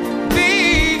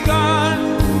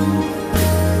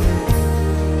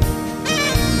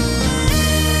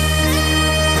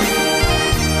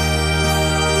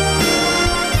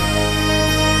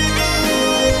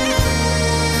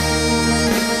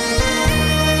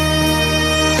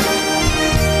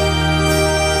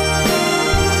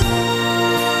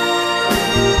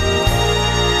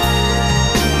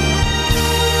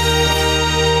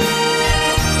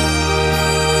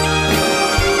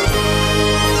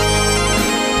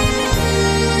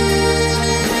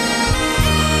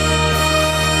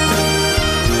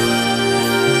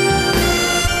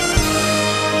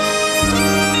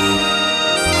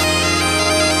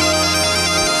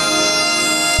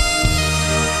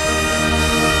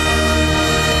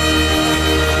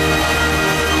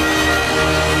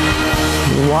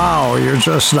Wow, you're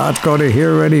just not going to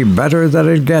hear any better than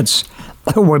it gets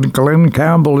when Glenn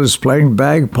Campbell is playing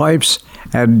bagpipes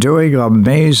and doing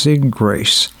Amazing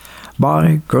Grace.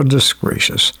 My goodness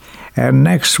gracious. And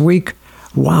next week,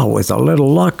 wow, with a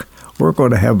little luck, we're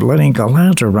going to have Lenny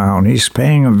Gallant around. He's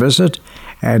paying a visit,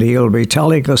 and he'll be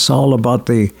telling us all about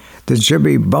the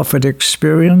Jimmy Buffett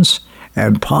experience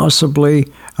and possibly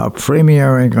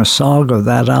premiering a song of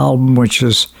that album, which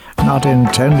is not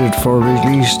intended for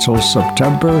release till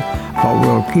September, but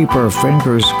we'll keep our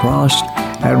fingers crossed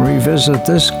and revisit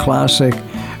this classic,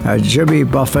 Jimmy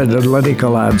Buffett and Lenny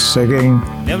Gallant singing.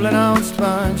 Nibbling on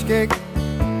sponge cake,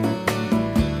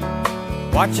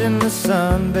 watching the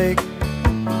sun bake.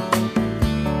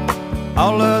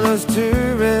 All of those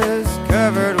tourists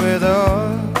covered with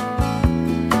oil,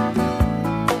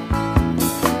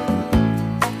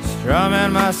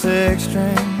 strumming my six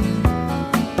string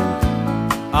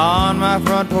on my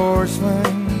front porch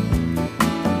swing.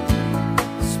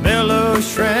 Smell those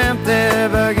shrimp, they're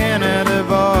beginning to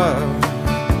boil.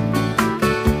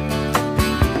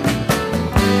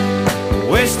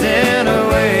 Wasting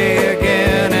away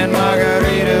again in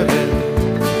Margaritaville,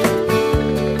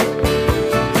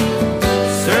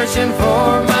 searching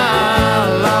for my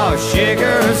lost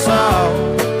sugar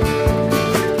salt.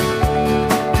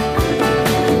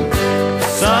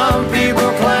 Some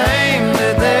people claim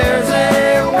that there's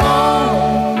a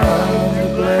woman to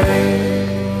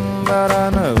blame, but I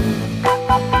know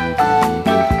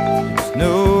it's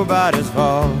nobody's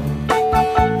fault.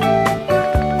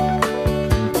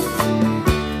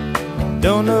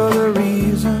 Don't know the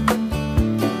reason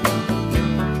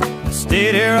I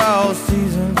stayed here all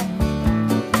season.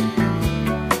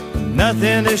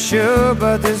 Nothing to show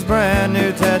but this brand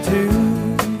new tattoo,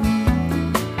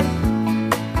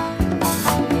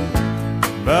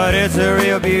 but it's a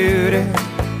real beauty,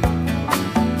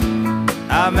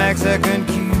 a Mexican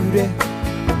cutie.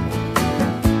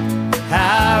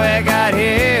 How it got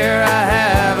here, I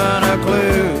haven't a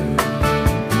clue.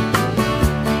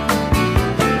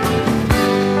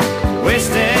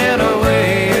 Wasting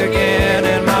away again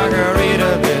in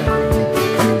Margaritaville,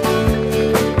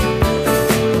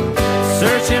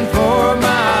 searching for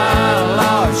my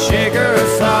lost sugar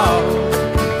salt.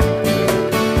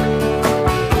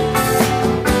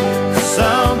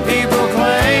 Some people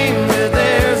claim that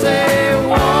there's a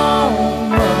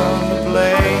woman to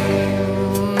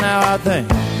blame. Now I think,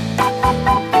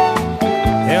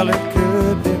 hell, it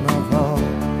could be my fault.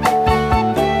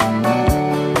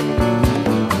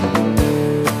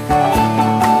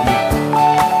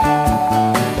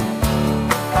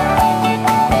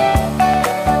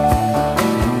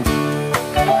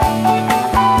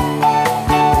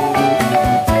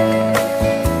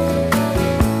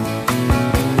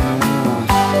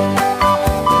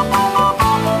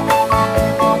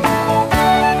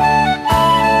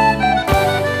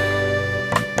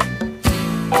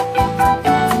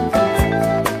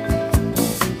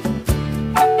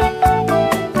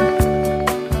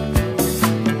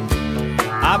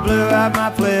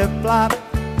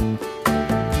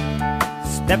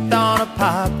 Stepped on a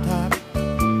pop top,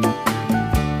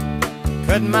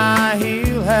 cut my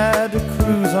heel, had to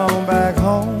cruise on back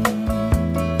home.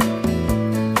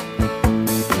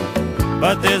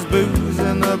 But there's booze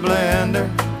in the blender,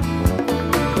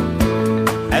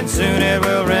 and soon it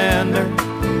will render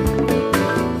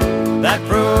that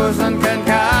frozen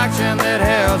concoction that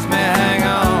helps me hang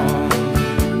on.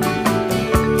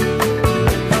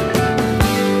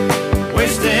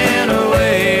 Wasting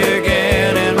away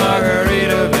again in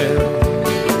Margaritaville,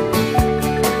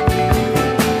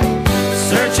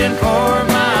 searching for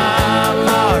my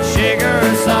lost sugar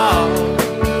and salt.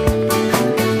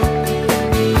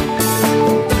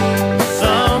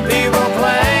 Some people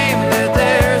claim that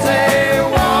there's a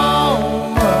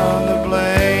woman to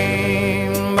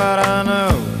blame, but I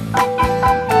know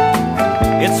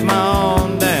it's my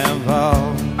own damn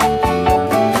fault.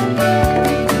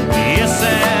 Yes,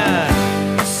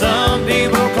 and some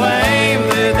people claim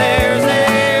that there's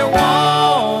a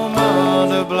woman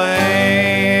to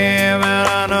blame, and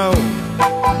I know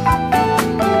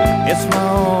it's my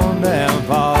own damn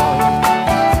fault.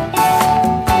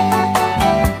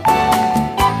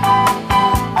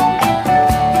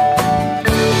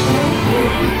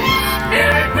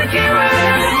 Eric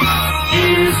MacEwen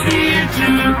is here to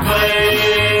play.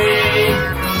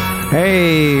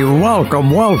 Hey,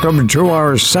 welcome to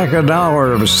our second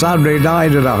hour of Saturday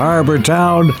Night in a Harbor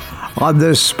Town on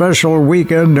this special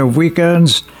weekend of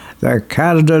weekends, the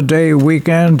Canada Day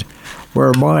weekend,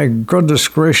 where, my goodness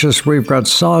gracious, we've got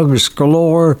songs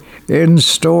galore in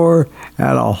store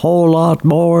and a whole lot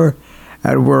more.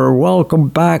 And we're welcome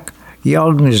back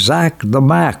young Zach the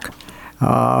Mac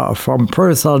from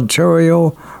Perth,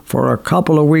 Ontario, for a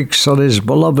couple of weeks on his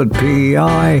beloved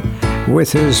PEI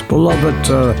with his beloved,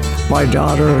 my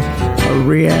daughter,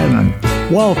 Rhiannon.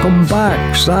 Welcome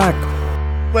back, Zach.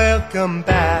 Welcome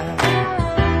back.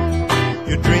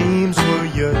 Your dreams were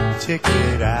your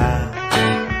ticket out.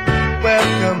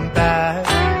 Welcome back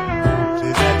to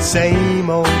that same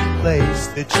old place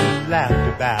that you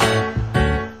laughed about.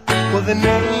 Well, the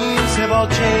names have all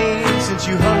changed since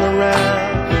you hung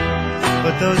around,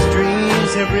 but those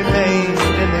dreams have remained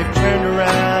and they've turned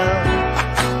around.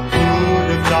 Who'd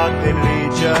have thought they'd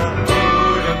lead ya?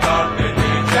 Who'd have thought they'd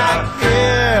lead ya? Back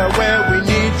here where we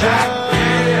need ya. Back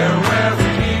here where we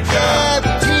need ya. Yeah,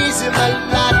 we tease him a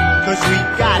lot, 'cause we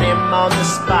got him on the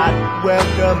spot.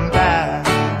 Welcome back.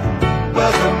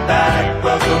 Welcome back,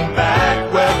 welcome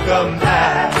back, welcome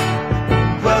back.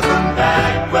 Welcome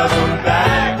back, welcome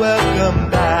back, welcome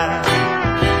back.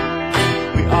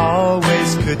 We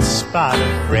always could spot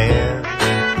a friend.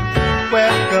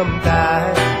 Welcome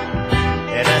back.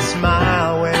 And I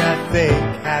smile when I think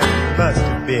how it must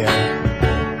have been.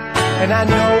 And I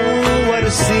know what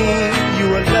a scene you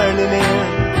were learning in.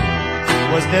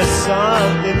 Was there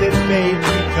something that made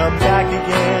you come back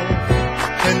again?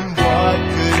 And what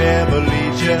could ever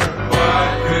lead you? What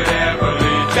could ever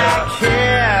lead you? Back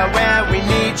here where we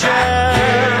need you. Back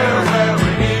here where we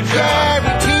need you. Yeah,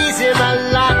 we tease him a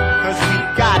lot, 'cause we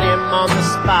got him on the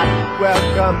spot.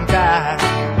 Welcome back.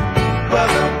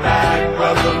 Welcome back,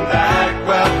 welcome back,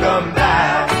 welcome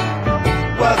back.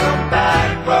 Welcome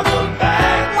back, welcome back.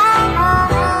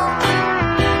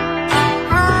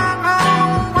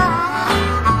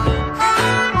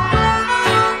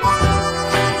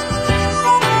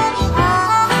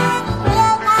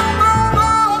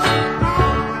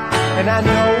 And I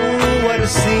know what a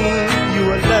scene you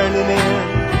were learning in.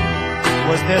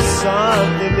 Was there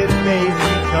something that made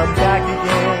you come back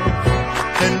again?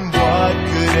 And what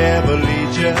could ever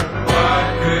lead you? What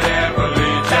could ever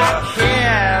lead you? Back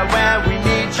here where we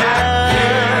need you. Back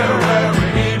here where we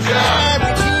need you. Yeah, we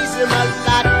tease him a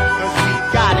lot, 'cause we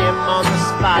got him on the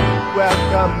spot.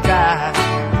 Welcome back.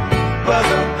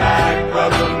 Welcome back,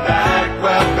 welcome back,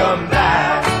 welcome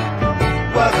back.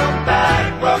 Welcome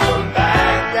back, welcome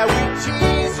back. Yeah, we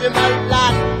tease him a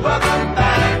lot. Welcome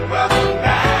back,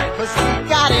 'cause we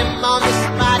got him on the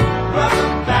spot.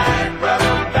 Welcome back,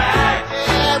 welcome back.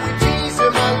 Yeah, we tease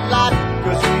him a lot,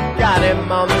 'cause we got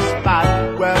him on the spot.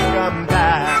 Welcome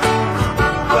back.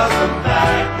 Welcome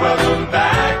back, welcome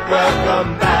back,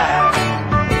 welcome back.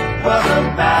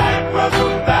 Welcome back,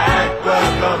 welcome back,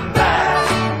 welcome back.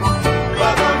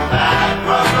 Welcome back,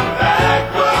 welcome back,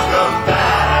 welcome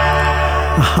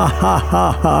back. Ha ha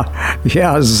ha ha.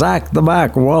 Yeah, Zach the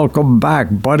Mac, welcome back,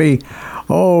 buddy.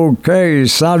 Okay,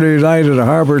 Saturday night at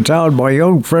Harbour Town, my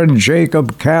young friend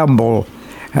Jacob Campbell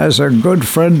has a good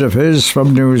friend of his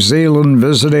from New Zealand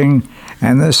visiting,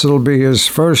 and this will be his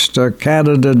first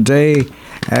Canada Day,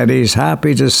 and he's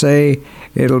happy to say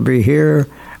it'll be here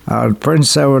on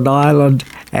Prince Edward Island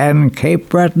and Cape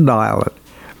Breton Island.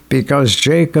 because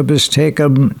Jacob is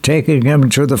taking him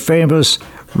to the famous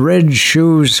Red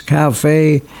Shoes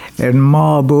Cafe in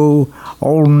Mabu,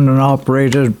 owned and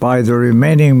operated by the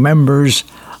remaining members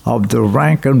of the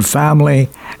Rankin family,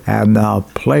 and the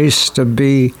place to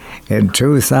be in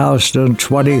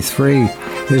 2023.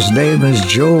 His name is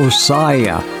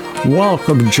Josiah.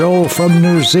 Welcome, Joe, from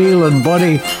New Zealand,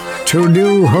 buddy, to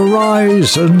New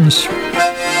Horizons.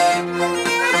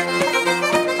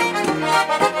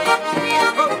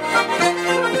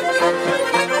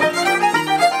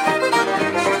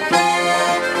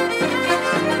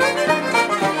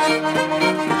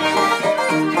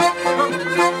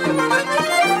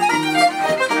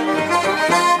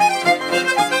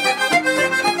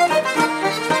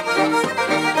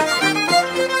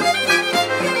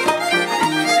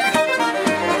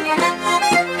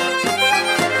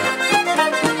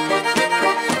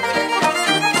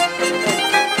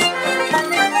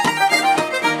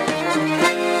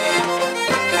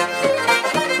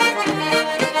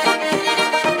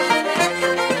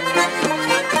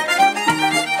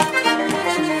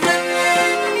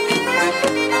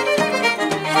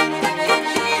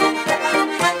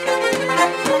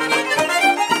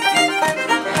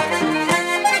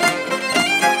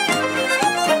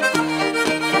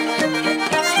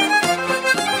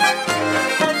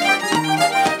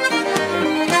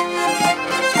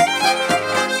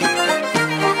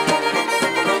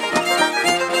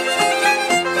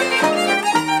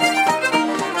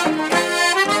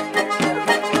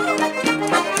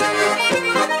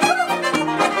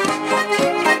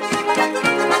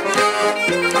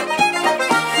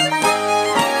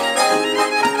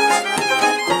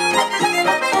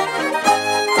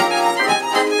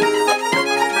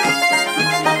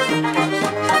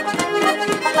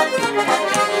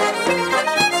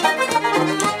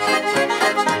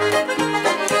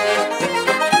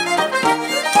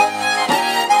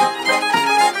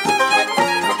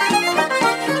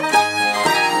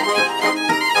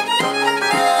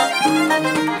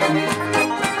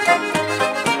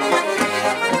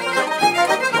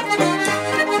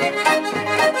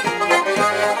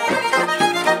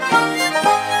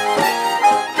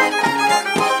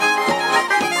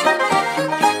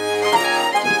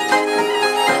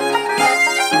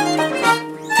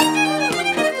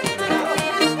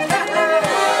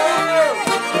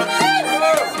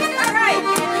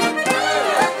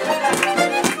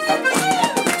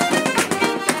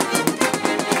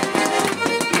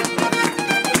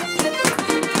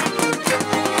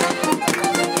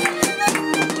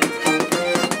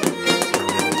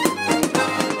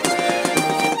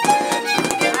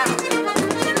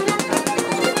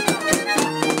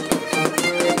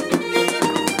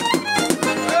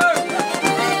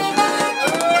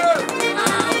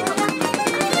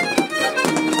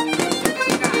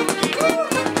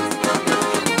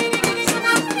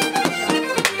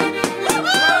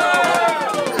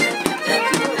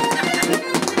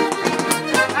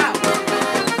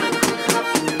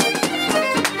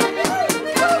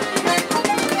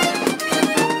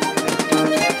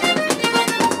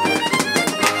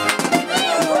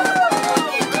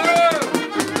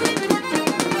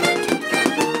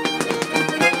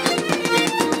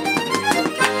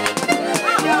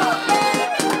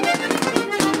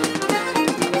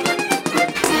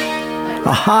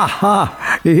 Ha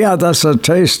ha! Yeah, that's a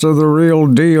taste of the real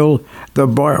deal. The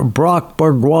Brock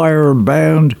McGuire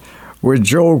Band with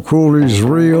Joe Cooley's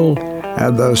Reel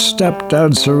and the step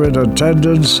dancer in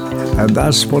attendance, and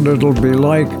that's what it'll be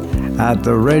like at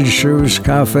the Red Shoes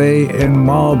Cafe in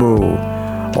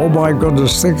Mabu. Oh my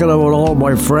goodness, thinking about all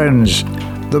my friends,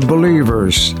 the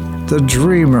believers, the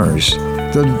dreamers,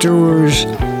 the doers,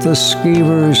 the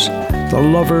schemers, the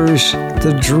lovers,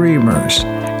 the dreamers.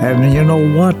 And you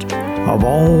know what? Of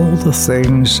all the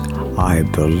things, I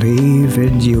believe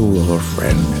in you, old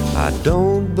friend. I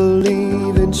don't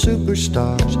believe in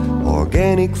superstars,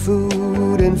 organic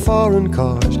food and foreign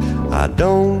cars. I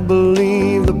don't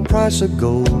believe the price of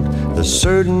gold, the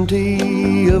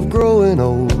certainty of growing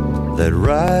old, that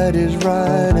right is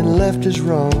right and left is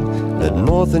wrong, that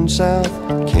north and south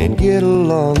can't get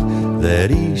along, that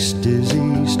east is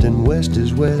east and west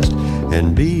is west,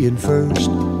 and being first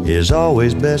is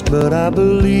always best. But I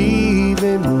believe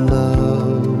in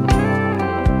love,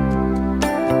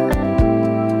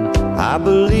 I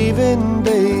believe in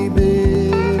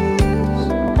babies,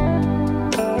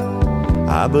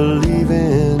 I believe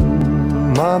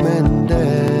in mom and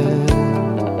dad,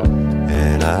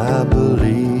 and I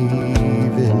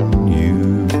believe in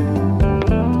you.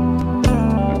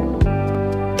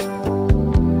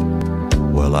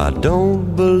 Well, I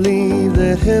don't believe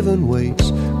that heaven waits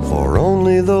for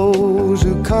only those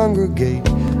who congregate.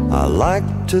 I like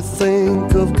to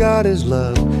think of God as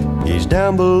love. He's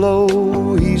down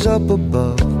below, he's up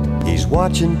above. He's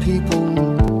watching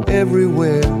people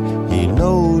everywhere. He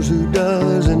knows who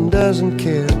does and doesn't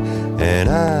care. And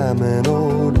I'm an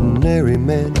ordinary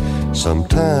man.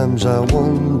 Sometimes I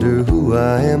wonder who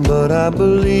I am, but I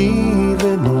believe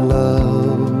in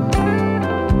love.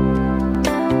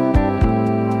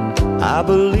 I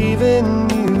believe in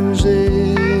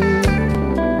music.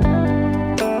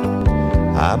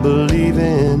 I believe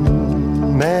in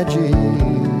magic.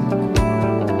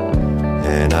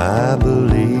 And I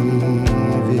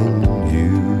believe in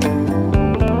you.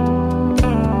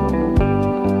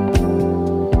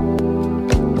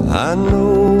 I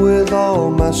know with all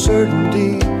my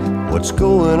certainty what's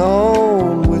going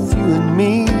on with you and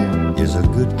me is a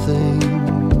good thing.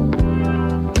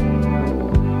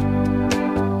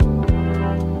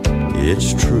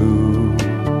 It's true.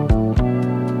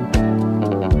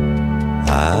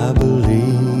 I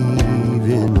believe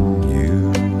in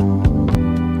you.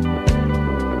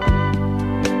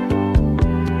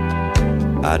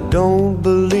 I don't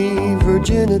believe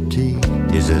virginity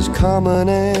is as common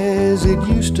as it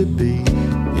used to be.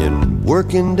 In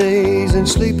working days and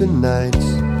sleeping nights,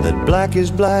 that black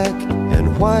is black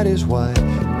and white is white,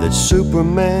 that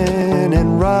Superman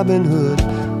and Robin Hood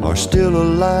are still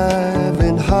alive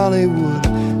in Hollywood,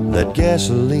 that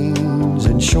gasoline's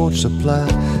in short supply,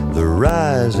 the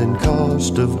rising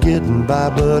cost of getting by,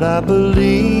 but I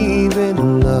believe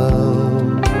in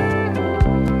love.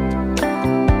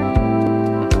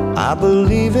 I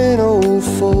believe in old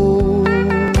folks.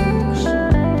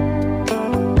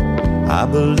 I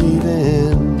believe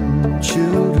in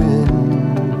children.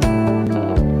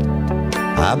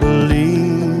 I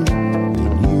believe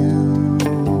in you.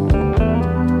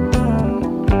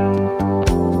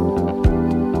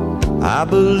 I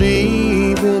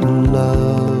believe in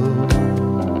love.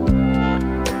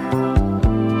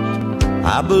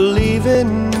 I believe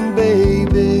in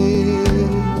babies.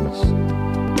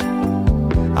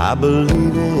 I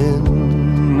believe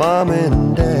in mom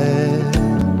and dad.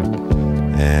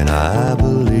 And I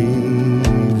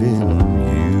believe in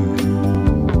you.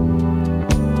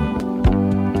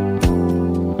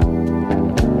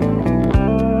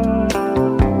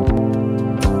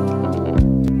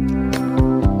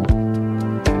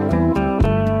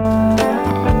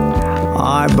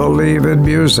 I believe in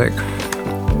music.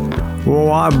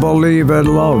 Oh, I believe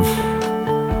in love.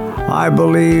 I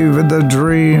believe in the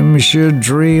dreams you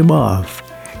dream of.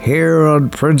 Here on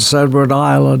Prince Edward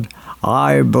Island,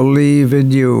 I believe in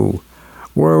you,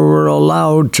 where we're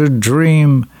allowed to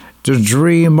dream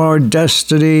our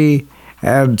destiny,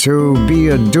 and to be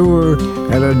a doer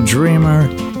and a dreamer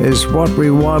is what we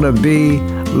want to be,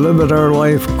 living our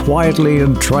life quietly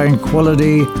in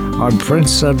tranquility on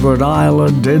Prince Edward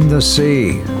Island in the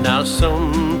sea. Now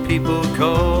some people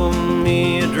call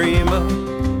me a dreamer,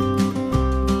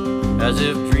 as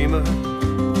if dreamer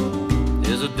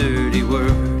is a dirty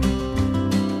word.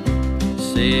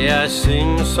 Say I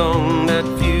sing a song that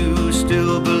few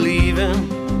still believe in,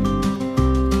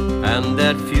 and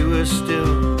that fewer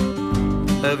still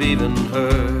have even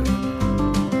heard.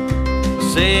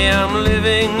 Say I'm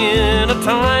living in a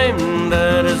time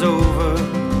that is over,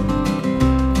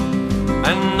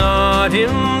 and not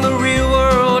in the real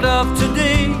world of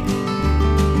today.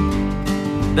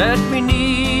 That we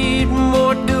need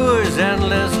more doers and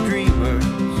less dreamers,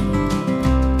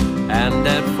 and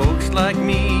that folks like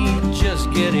me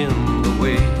just get in the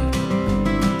way.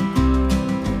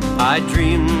 I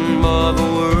dream of a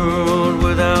world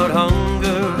without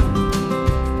hunger.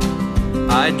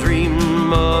 I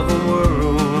dream of a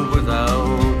world without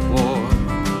war,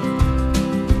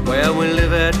 where we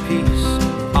live at peace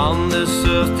on this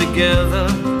earth together,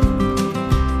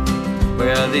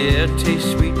 where the air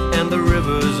tastes sweet and the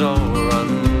rivers all run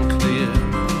clear.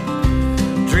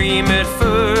 Dream it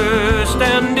first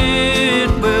and it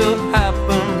will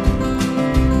happen.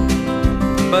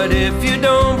 But if you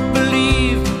don't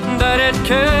believe that it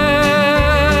can,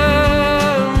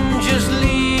 just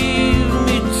leave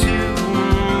me to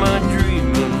my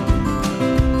dreaming,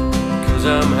 'cause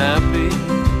I'm happy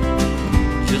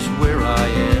just where I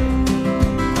am.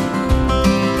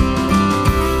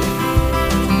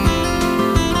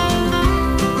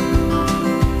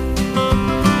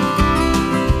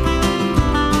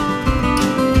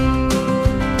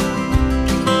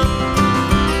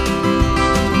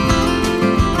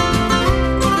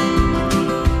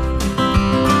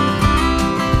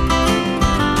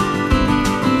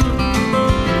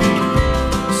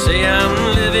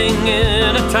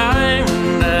 In a time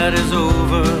that is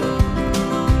over,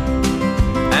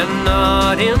 and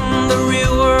not in the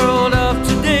real world of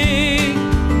today.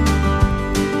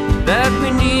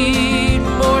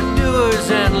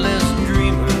 endless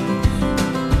dreamers,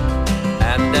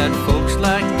 and that folks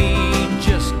like me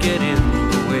just get in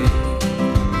the way.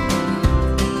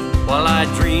 While I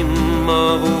dream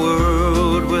of a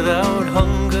world without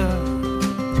hunger,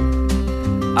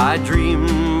 I dream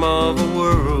of a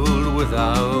world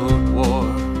without war,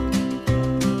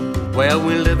 where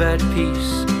we live at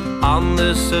peace on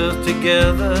this earth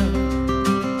together,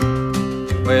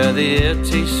 where the air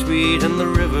tastes sweet and the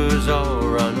rivers all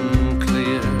run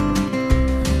clear.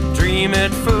 Dream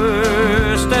it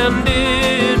first and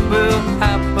it will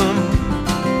happen,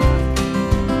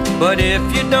 but if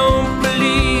you don't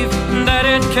believe that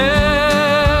it can,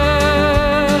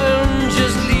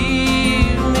 just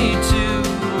leave me to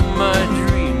my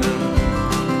dreaming,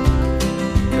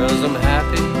 'cause I'm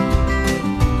happy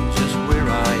just where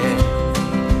I am.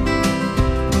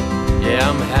 Yeah,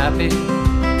 I'm happy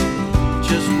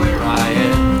just where I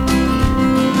am.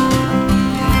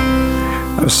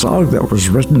 A song that was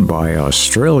written by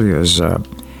Australia's a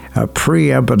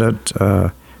preeminent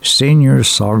senior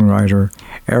songwriter,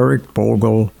 Eric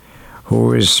Bogle,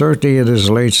 who is certainly in his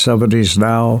late 70s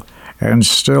now and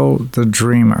still the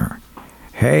dreamer.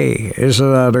 Hey,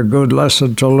 isn't that a good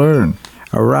lesson to learn?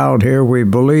 Around here we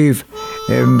believe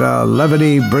in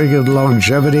levity bringing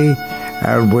longevity,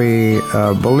 and we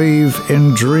believe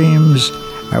in dreams,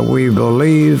 and we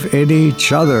believe in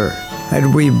each other,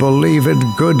 and we believe in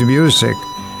good music,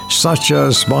 such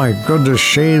as, my goodness,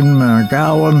 Shane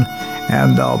MacEwen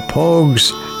and the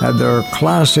Pogues and their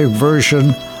classic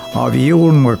version of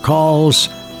Ewan McCall's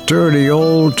Dirty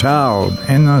Old Town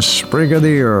in the spring of the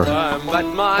year. I met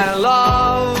my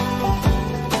love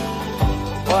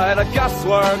by the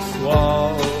gasworks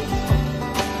wall,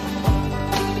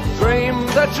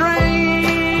 dreamed a dream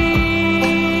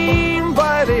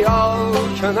by the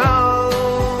old canal.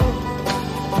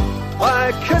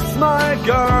 I kissed my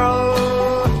girl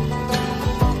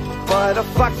by the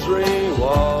factory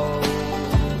wall.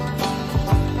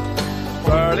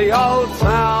 Dirty old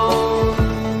town,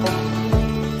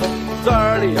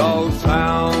 dirty old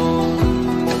town.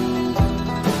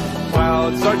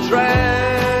 Clouds are drifting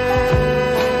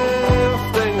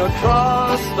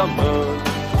across the moon.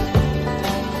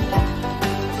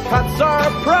 Cats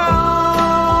are prowling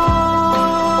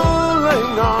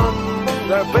on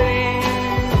their beat.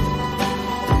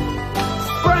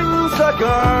 Springs a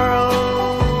girl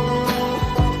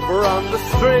from the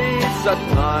streets at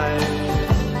night.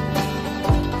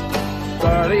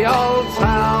 Dirty old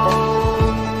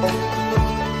town,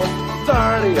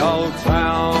 dirty old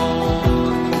town.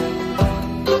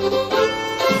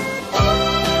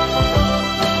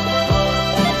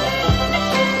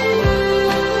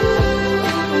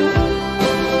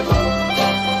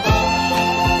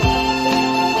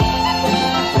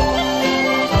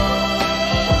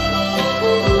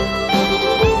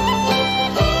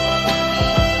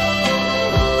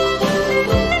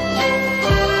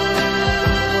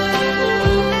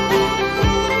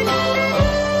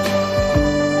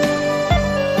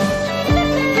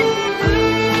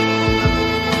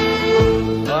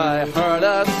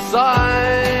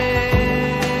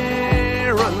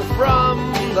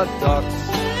 The ducks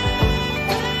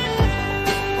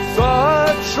saw a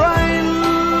train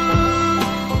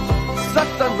set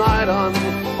the night on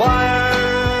fire.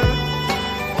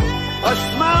 I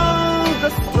smelled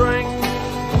the string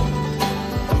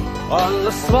on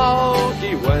the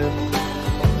smoky wind.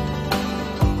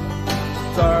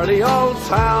 Dirty old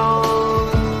town,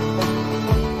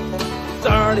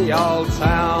 dirty old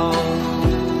town.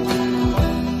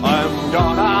 I'm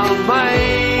gonna make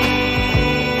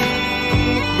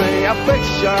a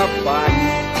picture back,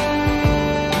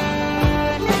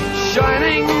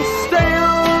 shining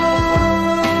steel,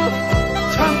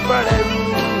 tempered in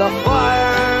the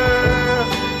fire.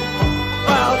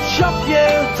 I'll chop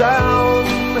you down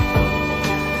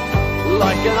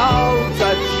like an old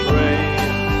dead tree.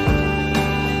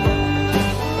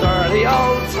 Dirty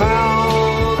old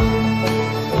town,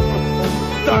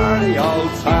 dirty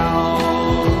old town.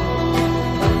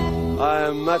 I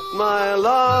met my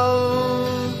love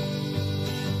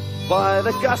by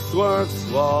the gasworks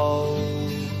wall,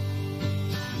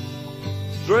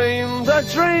 dreamed a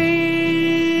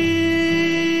dream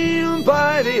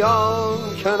by the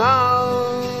old canal.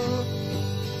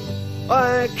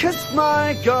 I kissed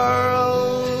my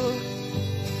girl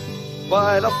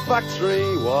by the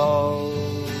factory wall.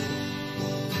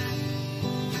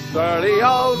 Dirty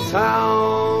old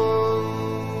town,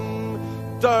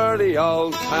 dirty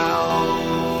old town.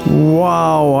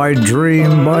 Wow, I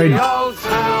dream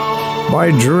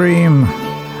by dream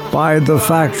by the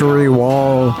factory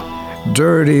wall,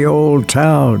 dirty old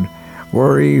town,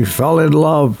 where he fell in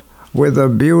love with a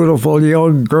beautiful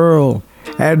young girl,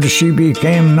 and she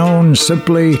became known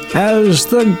simply as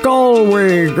the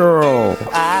Galway Girl.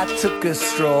 I took a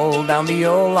stroll down the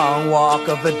old long walk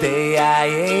of the day.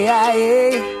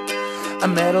 I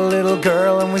met a little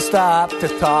girl and we stopped to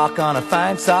talk on a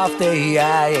fine soft day.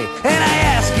 And I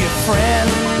asked you, friend,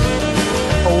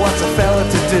 what's a fella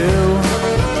to do?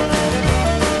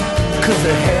 'Cause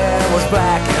her hair was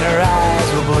black and her eyes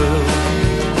were blue.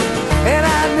 And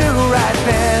I knew right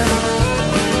then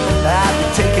I'd be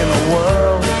taking the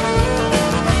world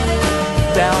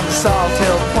down to Salt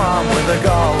Hill Prom with a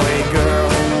Galway girl.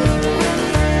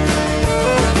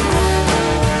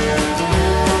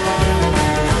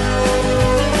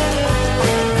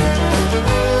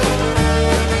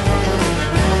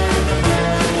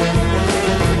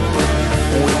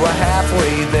 We were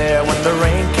halfway there when the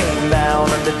rain came down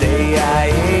on the day.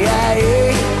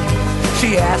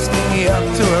 She asked me up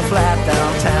to her flat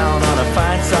downtown on a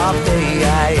fine soft day.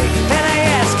 And I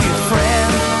asked you,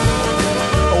 friend,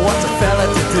 what's a fella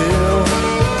to do?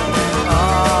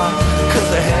 'Cause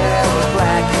her hair was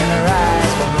black and her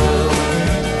eyes were blue.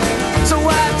 So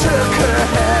I took her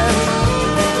hand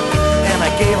and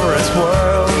I gave her a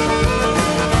twirl,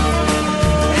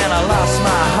 and I lost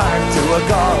my heart to a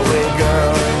Galway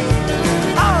girl.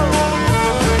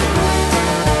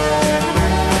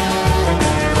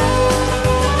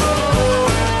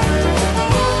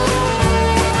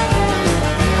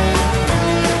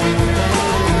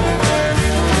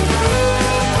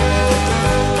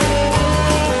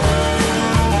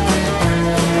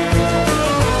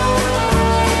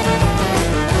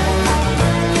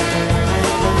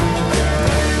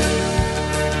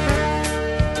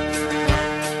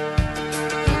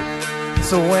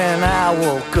 So when I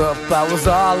woke up, I was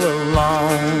all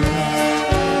alone,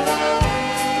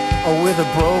 with a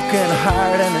broken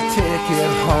heart and a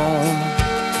ticket home.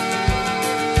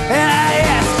 And I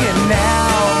ask you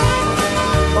now,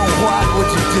 what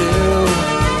would you do?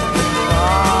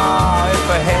 If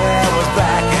her hair was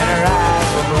black and her eyes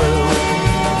were blue.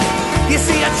 You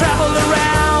see, I traveled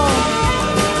around,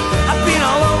 I've been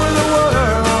all over the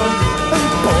world, and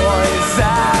boys,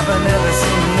 I've never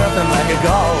seen nothing like a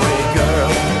Galway girl.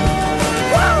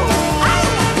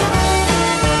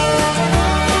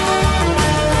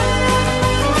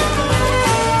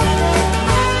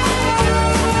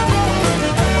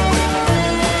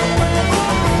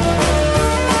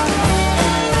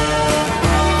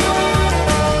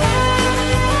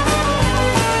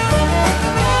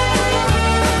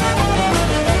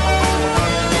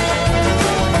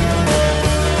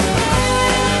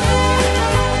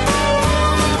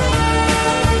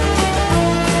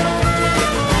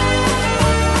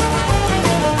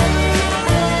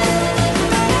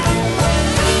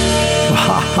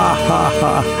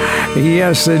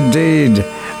 Yes, indeed.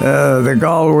 The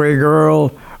Galway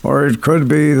Girl, or it could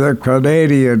be the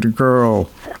Canadian Girl.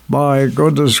 My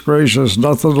goodness gracious,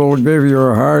 nothing will give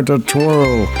your heart a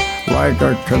twirl like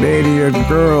a Canadian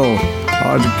Girl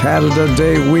on Canada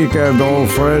Day weekend, old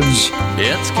friends.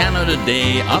 It's Canada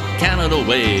Day, up Canada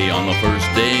Way, on the first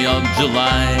day of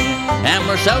July. And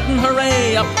we're shouting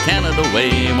hooray, up Canada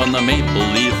Way, when the maple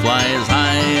leaf flies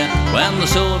high. When the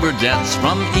silver jets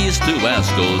from east to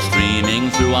west go streaming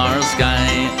through our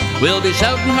sky. We'll be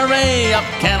shouting hooray, up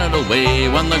Canada Way,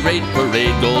 when the great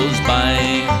parade goes by.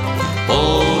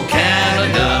 Oh,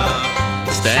 Canada,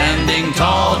 standing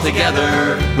tall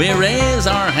together, we raise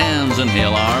our hands and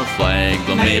hail our flag,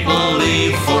 the maple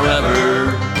leaf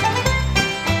forever.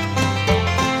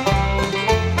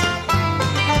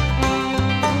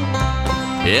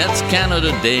 It's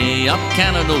Canada Day, up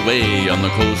Canada Way, on the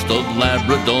coast of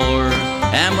Labrador.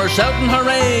 And we're shouting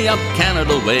hooray, up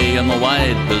Canada Way, on the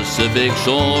wide Pacific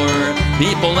shore.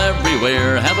 People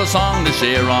everywhere have a song to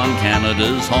share on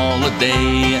Canada's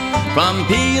holiday. From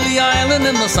Peely Island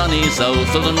in the sunny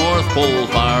south to the North Pole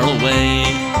far away.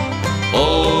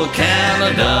 Oh,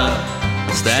 Canada,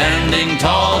 standing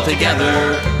tall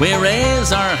together, we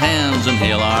raise our hands and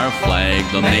hail our flag,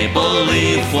 the maple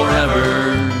leaf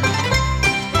forever.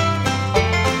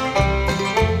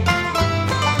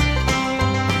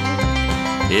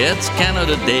 It's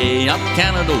Canada Day, up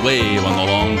Canada Way, when the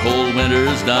long cold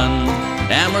winter's done.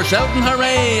 And we're shouting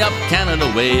hooray, up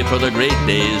Canada Way, for the great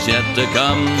days yet to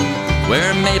come.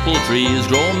 Where maple trees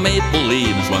grow maple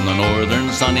leaves when the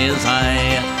northern sun is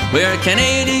high. We're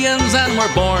Canadians and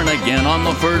we're born again on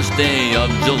the first day of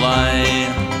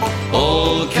July.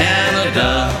 Oh,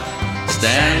 Canada,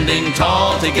 standing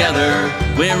tall together,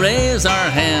 we raise our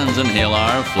hands and hail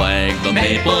our flag, the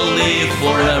maple leaf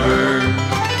forever.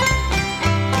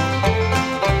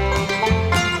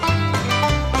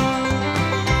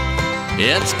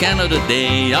 It's Canada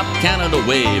Day, up Canada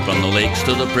way, from the lakes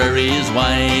to the prairies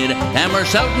wide. And we're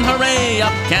shouting hooray, up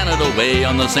Canada way,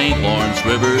 on the St. Lawrence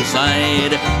River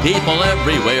side. People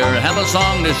everywhere have a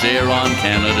song to share on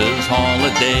Canada's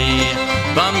holiday.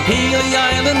 From Peely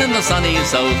Island in the sunny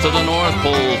south to the North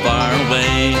Pole far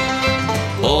away.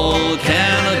 Oh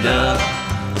Canada,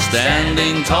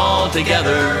 standing tall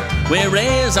together, we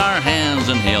raise our hands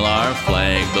and hail our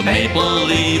flag, the maple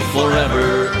leaf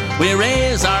forever. We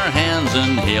raise our hands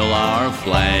and hail our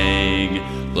flag,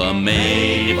 the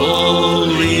maple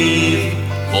leaf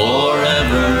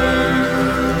forever.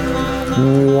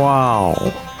 Wow.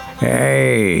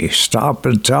 Hey,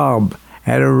 Stompin' Tom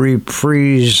had a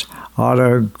reprise on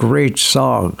a great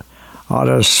song on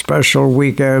a special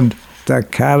weekend, the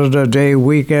Canada Day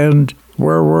weekend,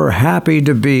 where we're happy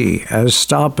to be, as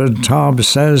Stompin' Tom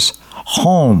says,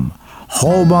 home.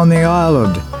 Home on the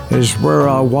island is where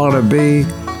I want to be.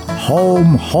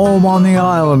 Home on the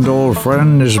island, old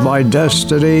friend, is my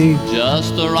destiny.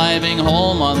 Just arriving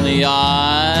home on the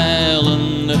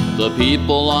island, the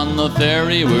people on the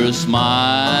ferry were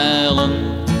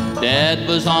smiling. Dad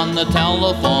was on the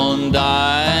telephone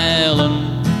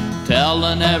dialing,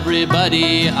 telling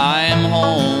everybody I'm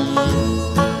home.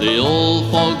 The old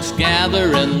folks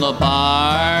gather in the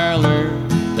parlor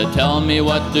to tell me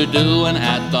what they're doing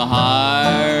at the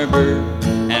harbor,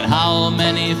 and how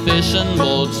many fishing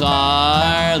boats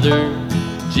are there.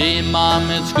 Gee, Mom,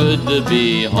 it's good to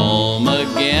be home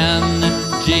again.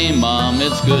 Gee, Mom,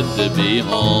 it's good to be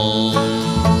home.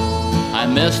 I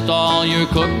missed all your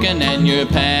cooking and your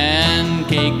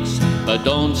pancakes, but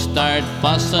don't start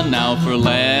fussing now for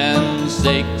land's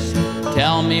sakes.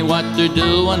 Tell me what they're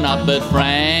doing up at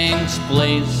Frank's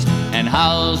place, and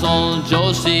how's old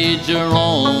Josie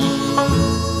Jerome?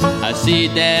 I see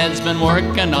Dad's been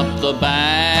working up the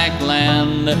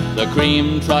backland, the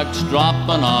cream truck's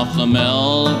dropping off the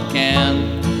milk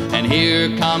can, and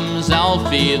here comes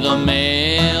Alfie the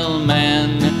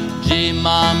mailman. Gee,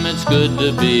 Mom, it's good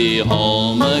to be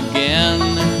home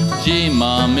again. Gee,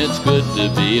 Mom, it's good to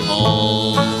be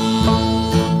home.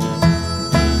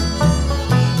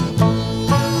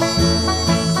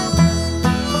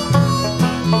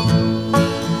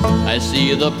 I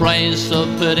see the price of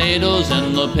potatoes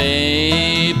in the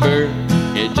paper.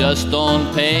 It just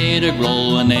don't pay to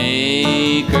grow an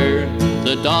acre.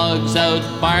 The dog's out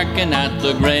barking at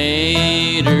the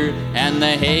grader, and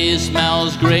the hay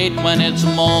smells great when it's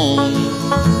mown.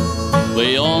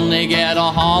 We only get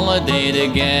a holiday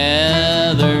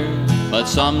together, but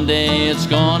someday it's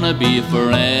gonna be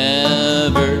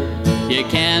forever. You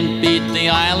can't beat the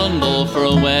island though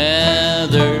for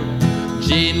weather.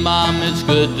 Gee, Mom, it's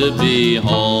good to be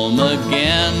home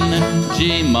again.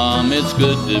 Gee, Mom, it's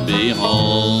good to be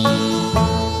home.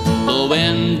 The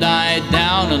wind died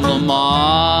down and the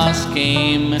moss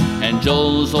came, and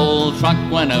Joe's old truck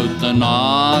went out the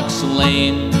Knox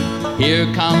Lane. Here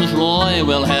comes Roy,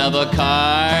 we'll have a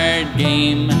card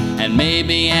game, and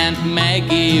maybe Aunt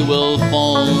Maggie will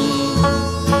phone.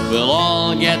 We'll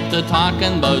all get to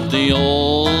talking about the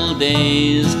old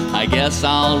days. I guess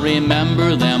I'll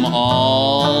remember them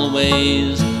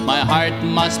always. My heart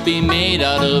must be made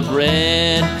out of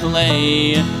red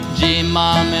clay. Gee,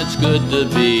 Mom, it's good to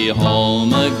be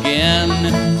home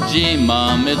again. Gee,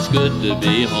 Mom, it's good to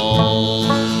be home.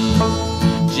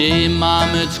 Gee,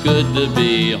 Mom, it's good to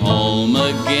be home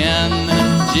again.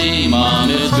 Gee, Mom,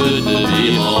 it's good to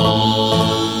be home.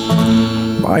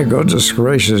 My goodness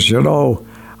gracious,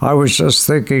 I was just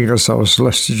thinking as I was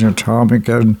listening to Tom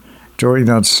again, doing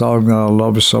that song that I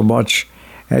love so much.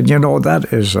 And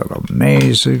that is an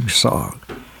amazing song,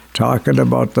 talking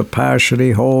about the passion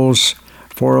he holds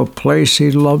for a place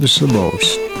he loves the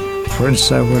most.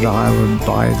 Prince Edward Island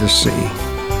by the sea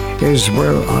is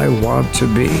where I want to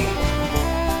be.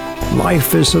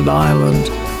 Life is an island,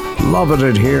 loving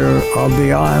it here on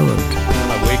the island.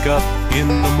 I wake up in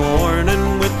the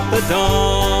morning with the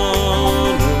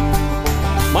dawn.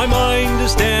 My mind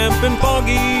is damp and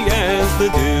foggy as the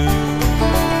dew.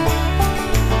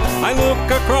 I look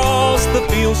across the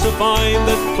fields to find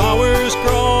that flowers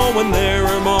grow when there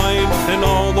are mine, and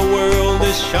all the world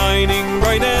is shining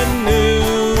bright and new.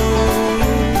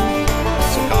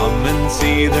 So come and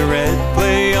see the red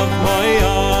clay of my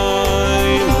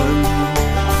island,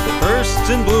 the first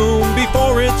in bloom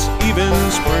before it's even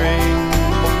spring.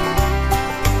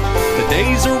 The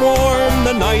days are warm,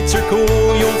 the nights are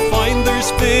cool, you'll find there's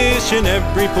fish in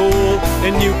every pool,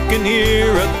 and you can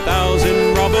hear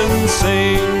 1,000 robins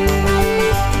sing.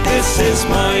 This is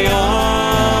my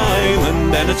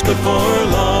island, and it's good for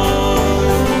love.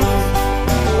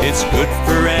 It's good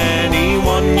for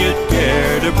anyone you'd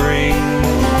care to bring.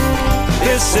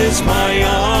 This is my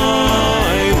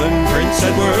island, Prince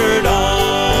Edward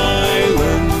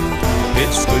Island.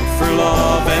 It's good for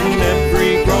love and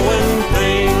every growing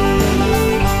thing.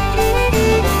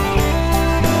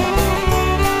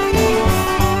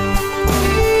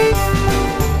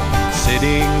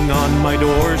 Sitting on my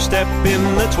doorstep in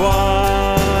the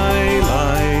twilight,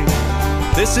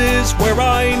 this is where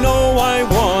I know I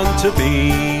want to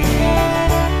be.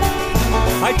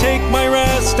 I take my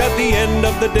rest at the end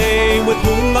of the day, with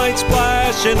moonlight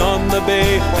splashing on the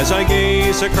bay, as I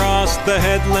gaze across the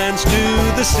headlands to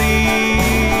the sea.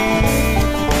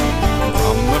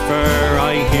 From afar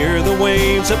I hear the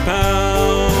waves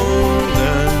a-pounding,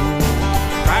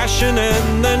 crashing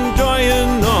and then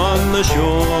joying on the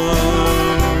shore.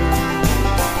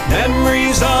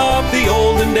 Memories of the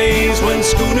olden days when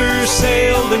schooners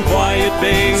sailed in quiet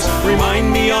bays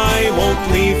remind me I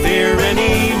won't leave here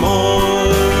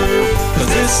anymore. 'Cause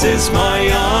this is my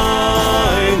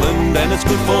island and it's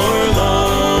good for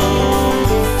love.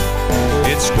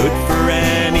 It's good for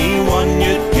anyone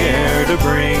you'd care to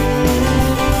bring.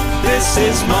 This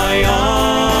is my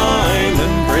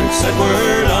island, Prince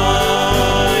Edward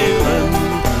Island.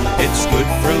 It's good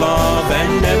for love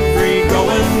and every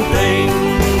growing thing.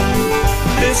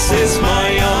 This is my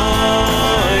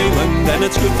island and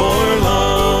it's good for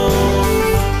love.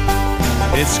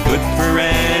 It's good for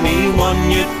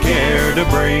anyone you'd care to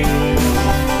bring.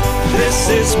 This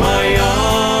is my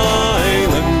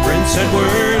island, Prince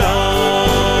Edward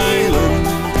Island.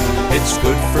 It's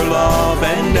good for love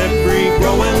and every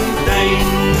growing thing.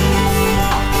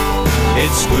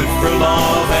 It's good for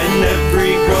love and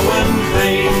every growing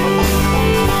thing.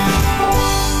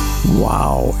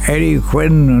 Wow, Eddie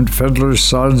Quinn and Fiddler's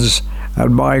Sons,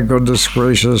 and my goodness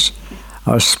gracious,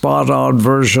 a spot-on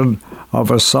version of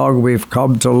a song we've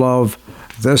come to love.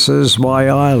 This is my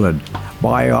island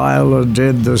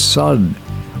in the sun,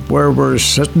 where we're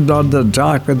sitting on the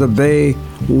dock of the bay,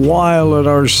 whiling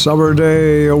our summer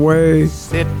day away.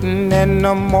 Sitting in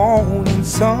the morning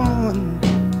sun,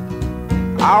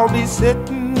 I'll be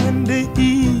sitting when the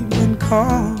evening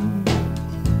comes,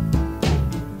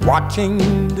 watching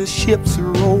the ships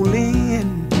roll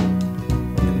in,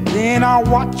 and then I'll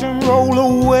watch them roll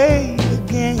away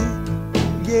again.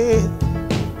 Yeah,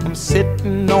 I'm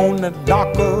sitting on the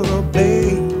dock of the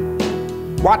bay,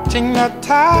 watching the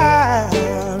tide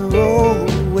roll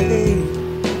away.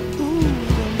 Ooh,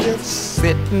 I'm just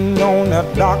sitting on the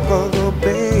dock of the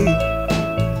bay,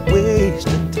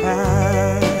 wasting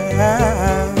time.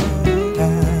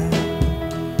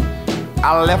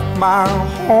 I left my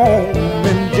home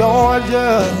in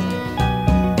Georgia,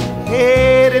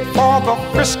 headed for the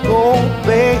Frisco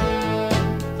Bay,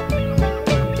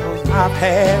 'cause I've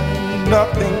had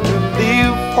nothing to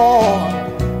live for,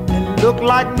 and look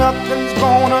like nothing's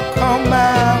gonna come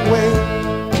my way.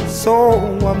 So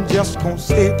I'm just gonna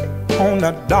sit on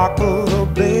the dock of the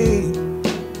bay,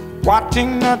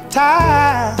 watching the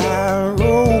tide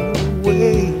roll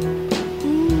away.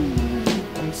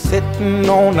 Sitting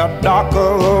on the dock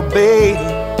of the bay,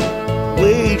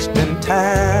 wasting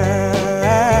time.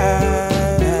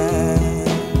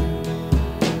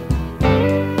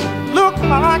 Look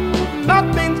like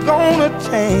nothing's gonna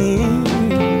change,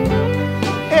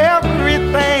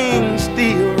 everything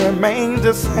still remains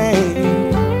the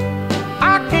same.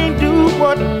 I can't do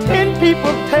what 10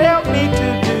 people tell me to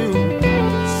do,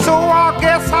 so I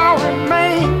guess I'll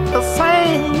remain the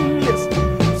same.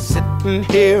 Sitting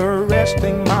here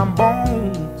resting my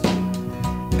bones,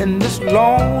 and this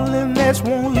loneliness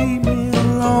won't leave me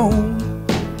alone.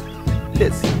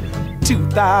 Listen,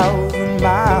 2,000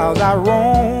 miles I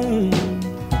roam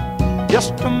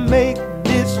just to make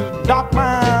this dock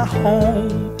my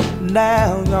home.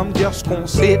 Now I'm just gonna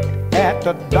sit at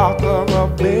the dock of a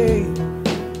bay,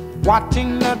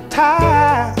 watching the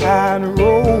tide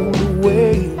roll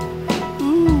away.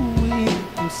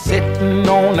 Sitting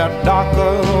on the dock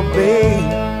of the bay,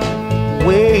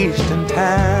 wasting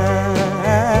time.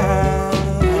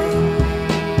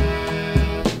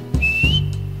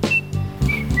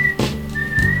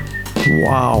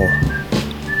 Wow,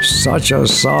 such a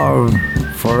song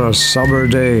for a summer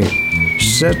day,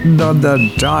 sitting on the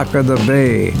dock of the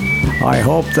bay. I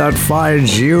hope that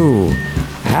finds you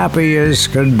happy as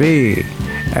can be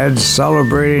and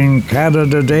celebrating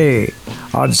Canada Day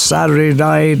on Saturday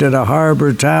night in a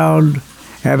harbor town.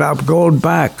 And I'm going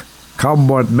back, come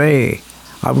what may.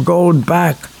 I'm going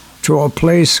back to a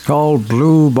place called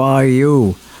Blue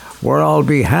Bayou, where I'll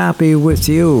be happy with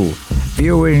you,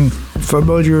 viewing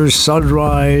familiar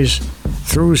sunrise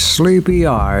through sleepy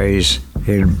eyes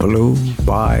in Blue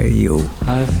Bayou.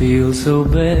 I feel so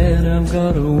bad, I've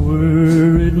got a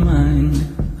worried mind.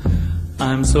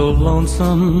 I'm so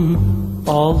lonesome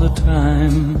all the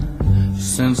time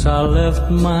since I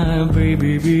left my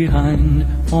baby behind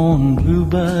on Blue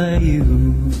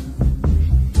Bayou.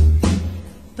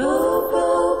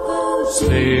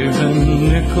 Saving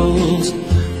nickels,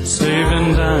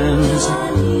 saving dimes,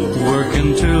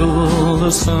 working till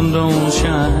the sun don't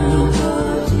shine,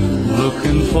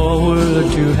 looking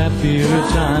forward to happier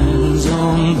times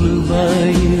on Blue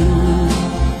Bayou.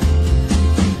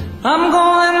 I'm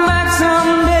going back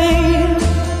someday,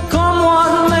 come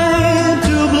what may,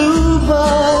 to Blue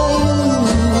Bayou,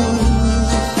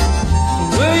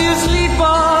 where you sleep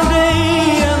all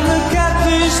day and the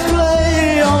catfish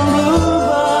play on Blue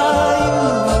Bayou.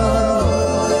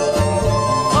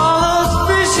 All those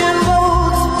fishing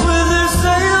boats with their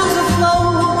sails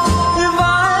afloat, if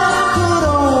I could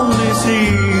only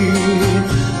see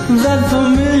that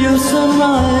familiar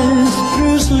sunrise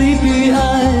through sleepy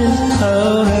eyes,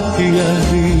 how happy I'd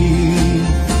be.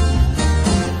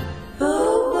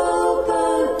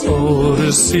 Oh,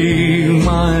 to see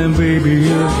my baby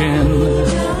again,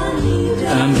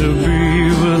 and to be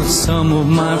with some of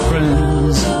my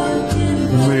friends.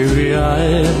 Maybe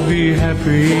I'd be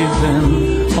happy then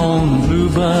on Blue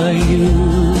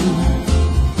Bayou.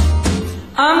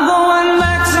 I'm going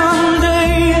back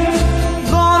someday,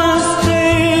 gonna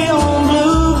stay on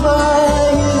Blue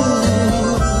Bayou,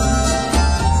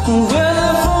 where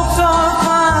the folks are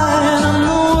fine and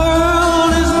the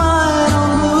world is mine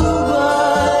on Blue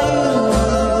Bayou.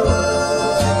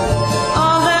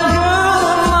 Oh, that girl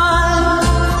of mine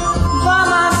by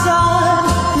my side,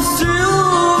 the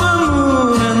silver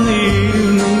moon and the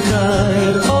evening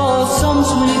tide. Oh, some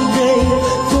sweet day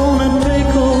gonna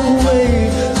take away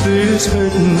this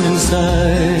hurting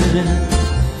inside.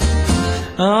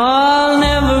 I'll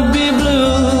never be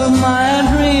blue, my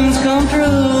dreams come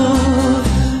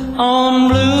true on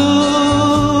Blue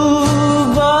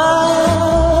Bayou.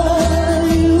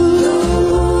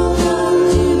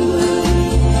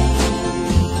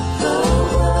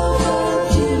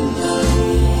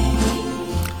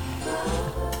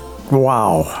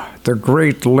 Wow, the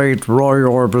great late Roy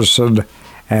Orbison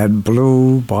and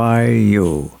Blue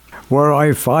Bayou, where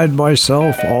I find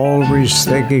myself always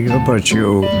thinking about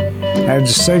you and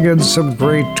singing some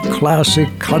great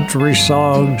classic country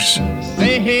songs.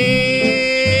 Say,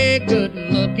 hey, good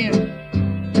looking,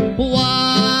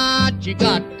 what you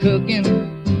got cooking?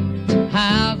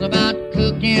 How's about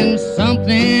cooking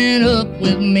something up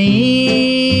with me?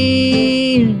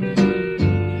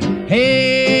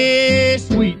 Hey,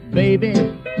 sweet baby,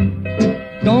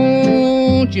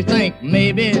 don't you think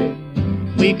maybe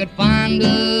we could find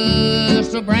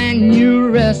us a brand new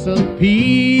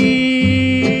recipe?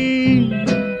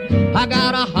 I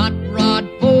got a hot rod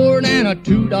Ford and a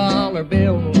 $2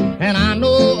 bill, and I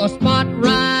know a spot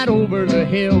right over the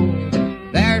hill.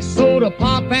 There's soda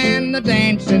pop and the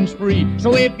dancing's free.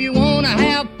 So if you wanna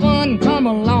have fun, come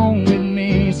along with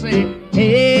me. Say,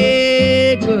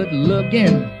 hey, good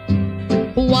looking,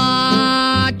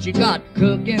 what you got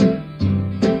cooking?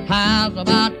 How's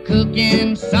about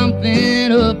cooking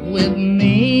something up with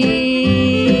me?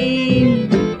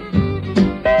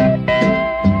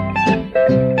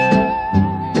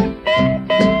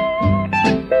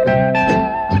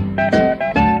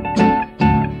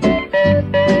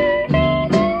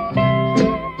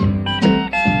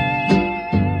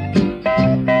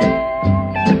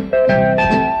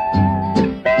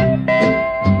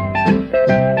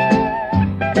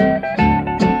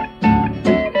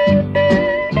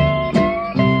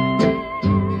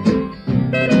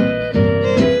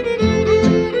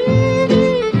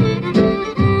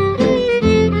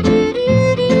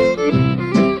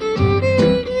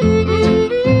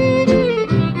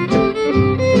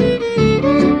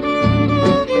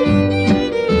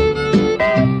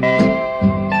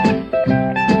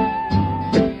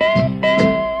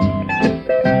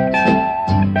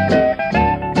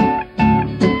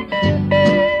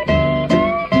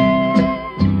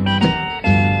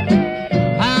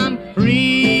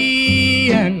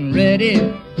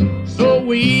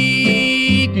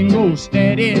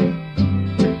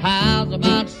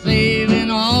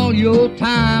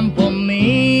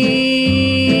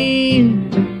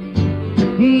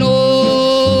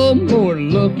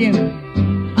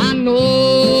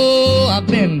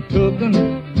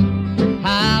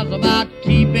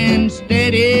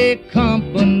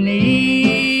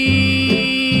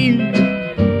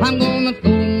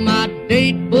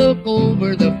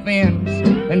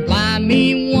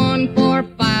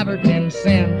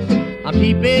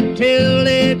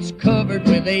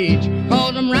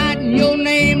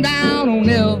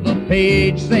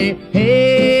 Page, say,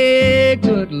 hey,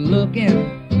 good looking,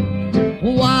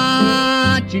 why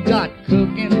what you got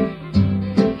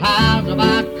cooking? How's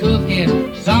about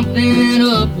cooking something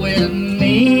up with me?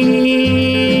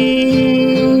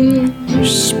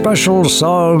 Special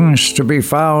songs to be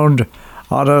found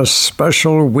on a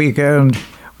special weekend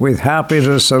with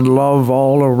happiness and love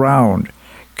all around.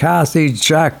 Kathy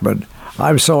Jackman,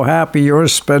 I'm so happy you're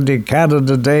spending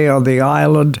Canada Day on the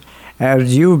island, and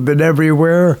you've been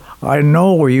everywhere. I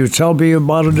know. You tell me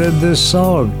about it in this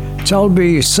song. Tell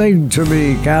me, sing to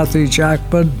me, Kathy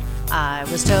Jackman. I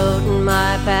was toting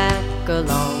my pack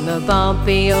along the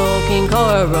bumpy old King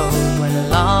Cora Road when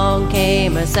along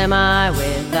came a semi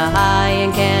with a high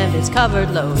and canvas covered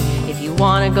load. If you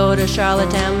want to go to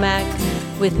Charlottetown, Mac,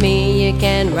 with me you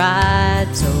can ride.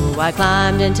 So I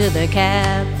climbed into the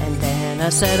cab and then I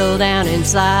settled down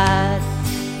inside.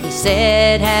 He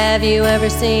said, have you ever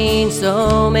seen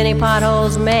so many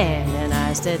potholes, man? And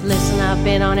I said, listen, I've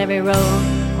been on every road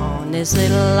on this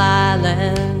little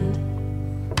island.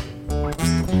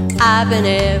 I've been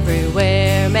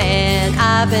everywhere, man,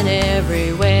 I've been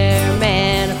everywhere,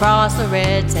 man. Across the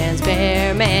red sands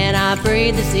bare, man, I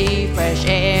breathe the sea, fresh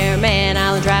air, man.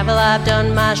 Island travel, I've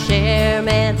done my share,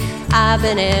 man. I've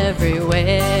been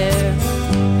everywhere.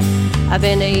 I've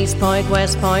been to East Point,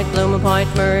 West Point, Bloomer Point,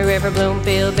 Murray River,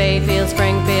 Bloomfield, Bayfield,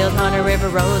 Springfield, Hunter River,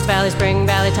 Rose Valley, Spring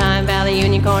Valley, Time Valley,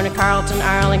 Union Corner, Carlton,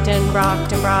 Arlington,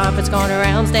 Brockton, Prophets Corner,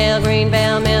 Elmsdale,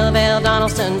 Greenvale, Millvale,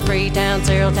 Donaldson, Freetown,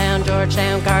 Cyriltown,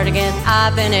 Georgetown, Cardigan.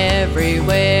 I've been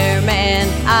everywhere, man.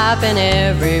 I've been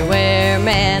everywhere,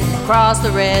 man. Across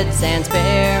the red sands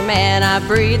bare, man. I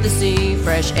breathe the sea,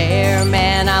 fresh air,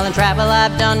 man. Island travel,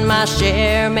 I've done my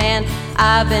share, man.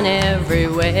 I've been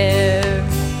everywhere.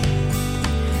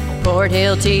 Fort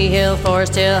Hill, Tea Hill,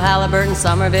 Forest Hill, Halliburton,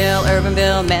 Somerville,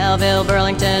 Urbanville, Melville,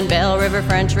 Burlington, Bell River,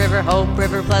 French River, Hope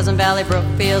River, Pleasant Valley,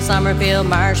 Brookfield, Summerfield,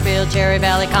 Marshfield, Cherry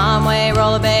Valley, Conway,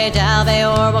 Rolla Bay, Dalvey,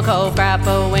 Orwell Cove,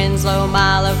 Crapo, Winslow,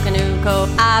 Milo, Canoe Cove.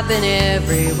 I've been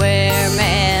everywhere,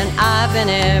 man. I've been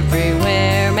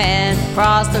everywhere, man.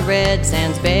 Across the red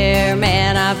sands bare,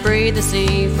 man. I breathe the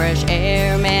sea, fresh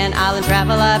air, man. Island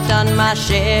travel, I've done my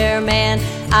share, man.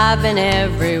 I've been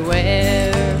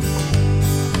everywhere.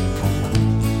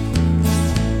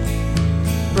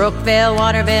 Brookvale,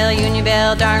 Watervale,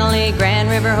 Unionville, Darnley, Grand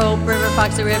River, Hope River,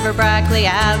 Foxy River, Brackley,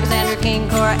 Alexander, King,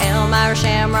 Cora, Elmira,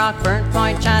 Shamrock, Burnt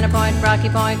Point, China Point, Rocky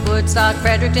Point, Woodstock,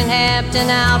 Fredericton, Hampton,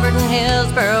 Alberton,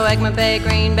 Hillsborough, Egmont Bay,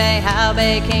 Green Bay, Howe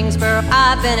Bay, Kingsborough.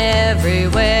 I've been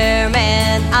everywhere,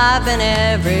 man. I've been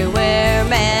everywhere,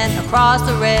 man. Across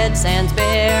the red sands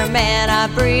bare, man. I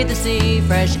breathe the sea,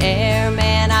 fresh air,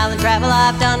 man. Island travel,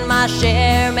 I've done my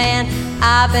share, man.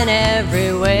 I've been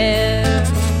everywhere.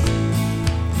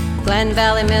 Glen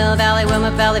Valley, Mill Valley,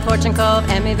 Wilmot Valley, Fortune Cove,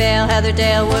 Hemmyvale,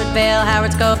 Heatherdale, Woodvale,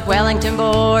 Howard's Cove, Wellington,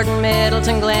 Borden,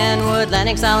 Middleton, Glenwood,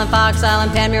 Lennox Island, Fox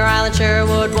Island, Panmure Island,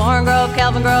 Sherwood, Warren Grove,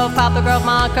 Kelvin Grove, Poplar Grove,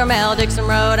 Mont Carmel, Dixon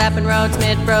Road, Appin Road,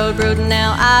 Smith Road,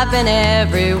 Brudenell. I've been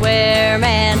everywhere,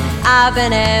 man. I've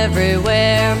been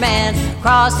everywhere, man.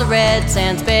 Across the red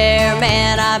sands bare,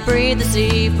 man. I breathe the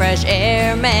sea, fresh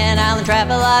air, man. Island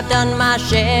travel, I've done my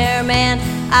share, man.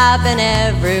 I've been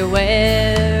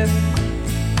everywhere.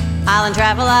 Island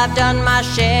travel, I've done my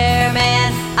share,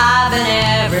 man. I've been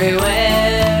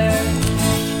everywhere.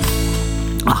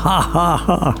 Ha ha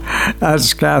ha.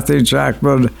 That's Kathy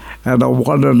Jackman and a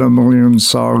 1 in a million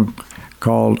song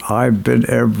called I've Been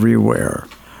Everywhere.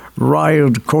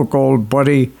 Ryan Cook, old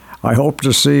buddy, I hope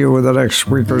to see you in the next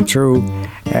week or two.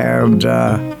 And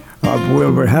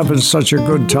we're having such a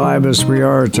good time as we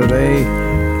are today.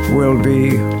 We'll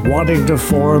be wanting to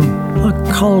form a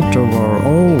cult of our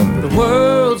own. The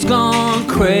world's gone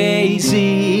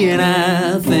crazy, and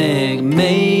I think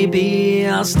maybe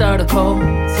I'll start a cult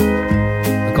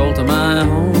of my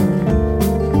own.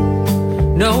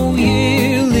 No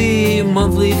yearly,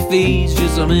 monthly fees,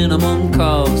 just a minimum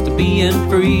cost to being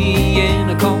free in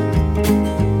a cult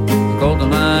of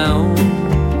my own.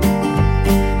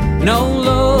 No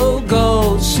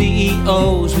logos,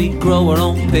 CEOs, we grow our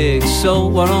own pigs,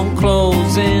 sew our own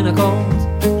clothes in a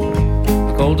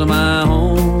cult of my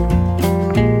own,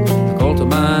 a cult of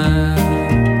mine.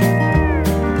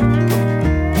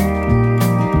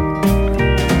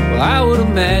 Well, I would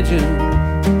imagine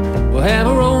we'll have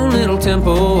our own little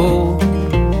temple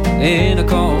in a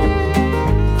cult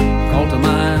of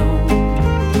my own.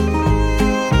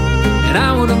 And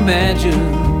I would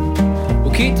imagine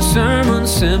keep the sermon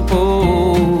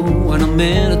simple when I'm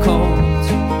in a cult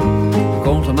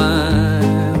of mine.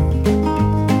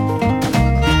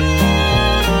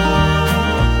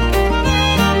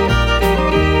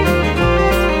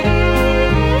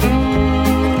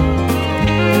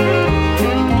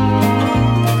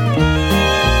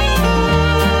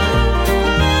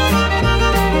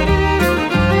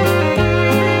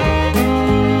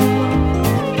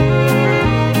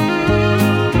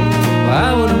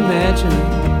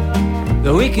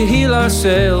 could heal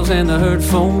ourselves and the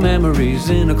hurtful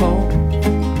memories in a cult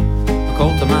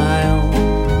of my own.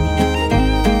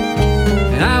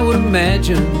 And I would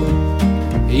imagine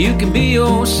you can be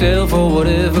yourself or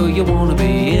whatever you want to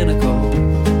be in a cult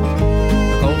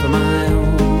of my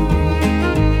own.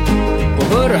 We'll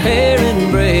put our hair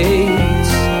in braids,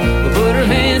 we'll put our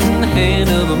hands in the hand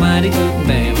of a mighty good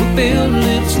man. We'll build a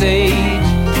little stage,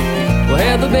 we'll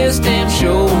have the best damn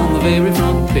show on the very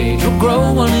front page. We'll grow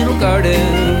a little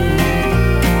garden,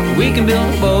 we can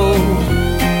build a boat.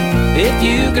 If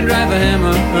you can drive a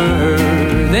hammer,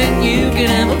 then you can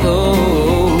have a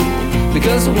boat.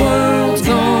 Because the world's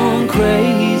gone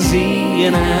crazy,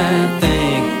 and I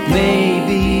think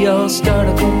maybe I'll start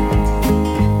a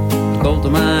cult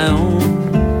of my own.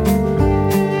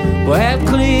 We'll have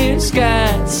clear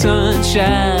skies,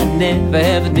 sunshine, never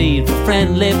have a need for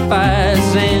friendly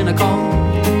fires, and a cult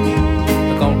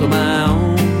of my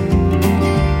own.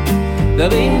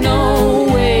 There'll be no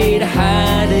way to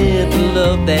hide it, the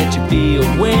love that you feel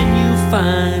when you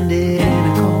find it,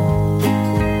 and a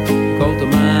cult of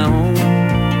my own,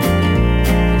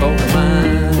 a cult of mine.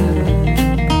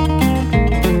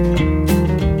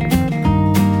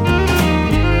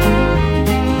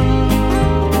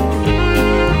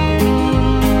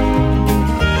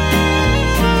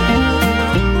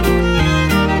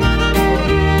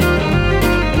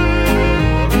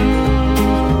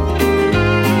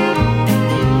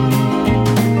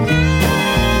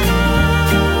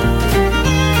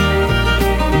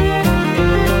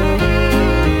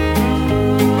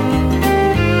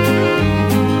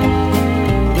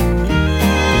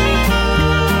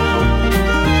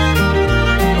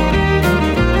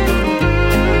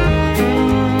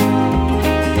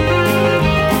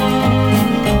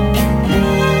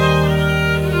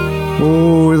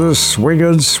 Oh, the swing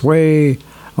and sway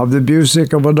of the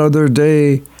music of another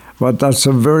day, but that's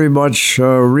a very much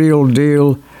real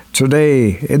deal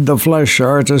today. In the Flesh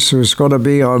artist who's going to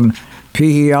be on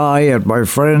PEI at my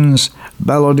friends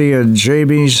Melody and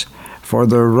Jamie's for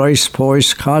the Rice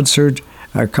Boys concert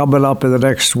coming up in the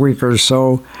next week or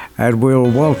so, and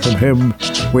we'll welcome him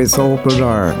with open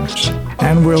arms.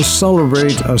 And we'll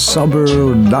celebrate a summer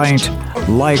night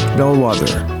like no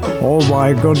other. Oh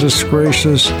my goodness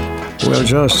gracious, we'll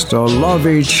just love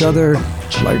each other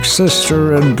like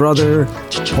sister and brother.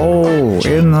 Oh,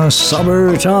 in the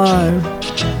summertime.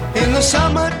 In the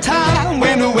summertime,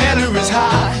 when the weather is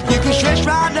high, you can stretch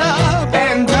right up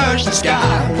and touch the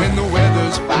sky. When the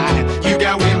weather's fine, you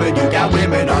got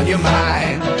women on your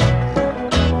mind.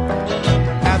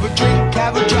 Have a drink,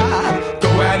 have a drive, go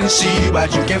out and see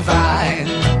what you can find.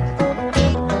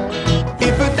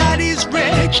 If a daddy's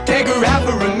rich, take her out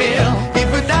for a meal.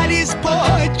 If a daddy's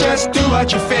poor, just do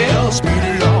what you feel. Speed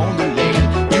along the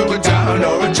lane, you can turn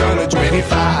or a turn of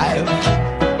 25.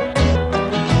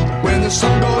 When the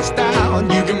sun goes down,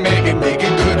 you can make it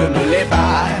good and live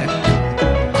by.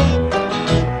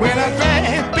 When I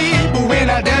grab people, when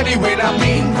I dirty, when I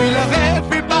mean, we love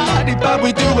everybody, but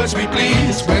we do as we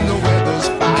please. When the weather's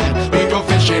fine, we go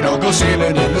fishing or go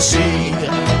sailing in the sea.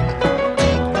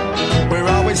 We're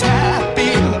always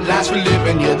happy, lives we live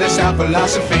in, yeah, that's our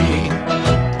philosophy.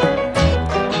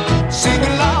 Sing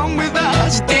along with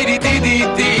us,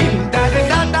 dee-dee-dee-dee-dee,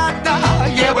 da-da-da-da-da,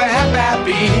 yeah, we're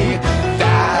happy.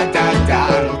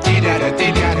 Da-da-da,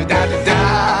 dee-da-da-dee-da-da-da-da.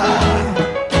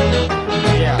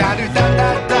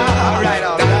 Da-da-da-da-da, right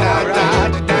on,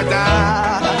 da-da-da-da-da.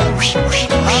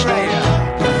 All right.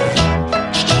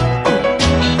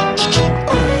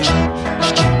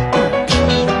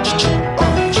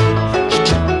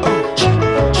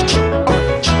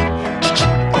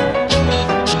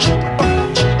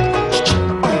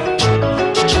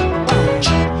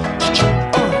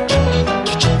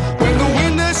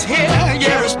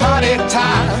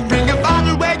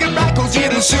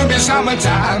 Soon be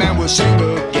summertime and we'll sing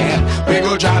again. We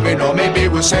go driving or maybe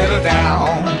we'll settle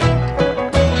down.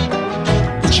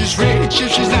 If she's rich,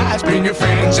 if she's nice, bring your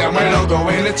friends and we'll all go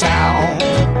into town.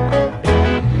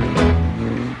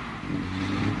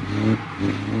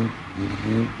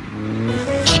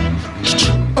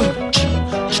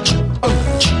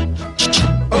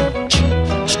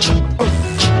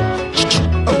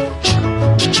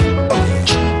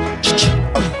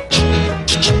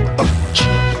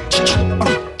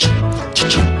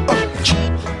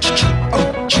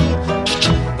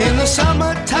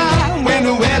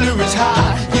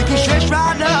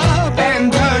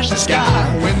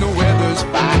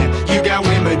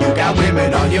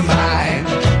 Women on your mind.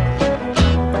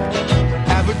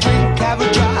 Have a drink, have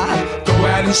a drive, go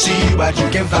out and see what you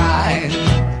can find.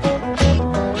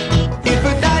 If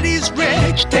a daddy's rich,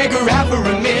 rich, take her out for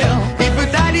a meal. If a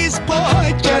daddy's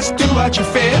boy, just do what you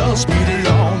feel. Speed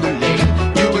along the lane,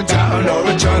 you can turn or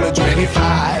a turn of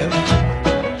 25.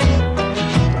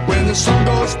 When the sun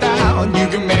goes down, you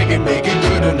can make it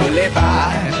good and live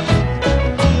by.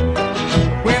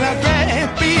 When I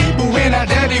grab people, when I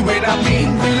daddy, when I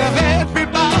mean, we love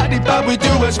everybody, but we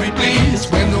do as we please.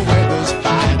 When the weather's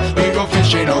fine, we go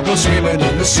fishing or go sailing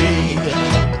in the sea.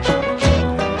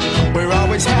 We're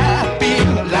always happy,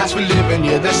 lives we live in,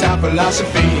 yeah, that's our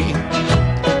philosophy.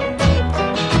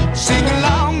 Sing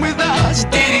along with us,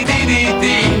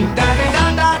 dee-dee-dee-dee-dee,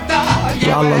 da-da-da-da-da,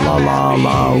 yeah, La la la la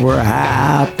la, we're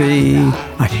happy.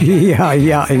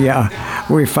 Yeah.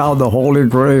 We found the Holy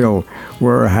Grail.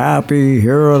 We're happy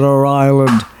here at our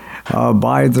island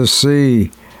by the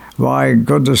sea. My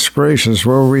goodness gracious,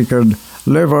 where we can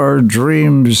live our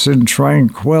dreams in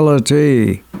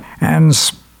tranquility and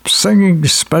singing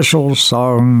special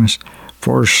songs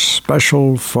for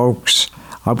special folks.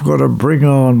 I'm going to bring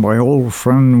on my old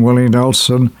friend Willie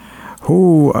Nelson,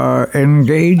 who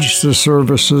engaged the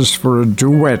services for a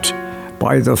duet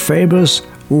by the famous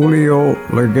Julio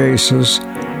Iglesias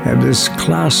and his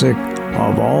classic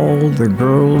Of All the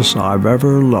Girls I've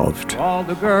Ever Loved. All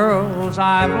the girls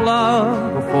I've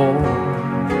loved before,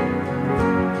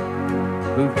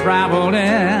 who've traveled in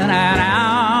and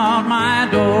out my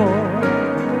door,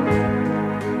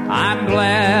 I'm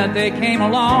glad they came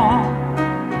along.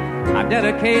 I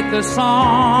dedicate this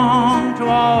song to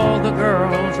all the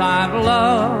girls I've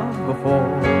loved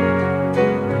before.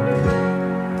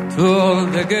 To all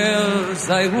the girls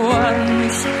I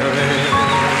once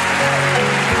caressed,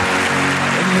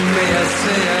 and may I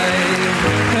say I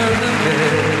heard the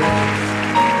best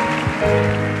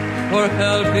for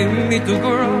helping me to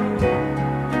grow.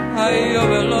 I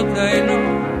owe a lot, I know,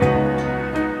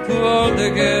 to all the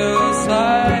girls I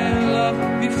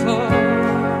loved before.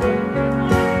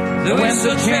 The winds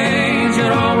of change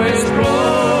are always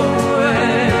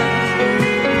blowing,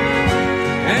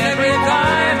 and every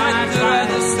time I try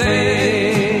to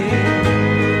stay,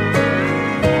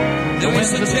 the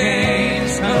winds of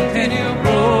change continue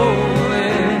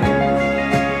blowing,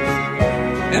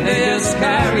 and they just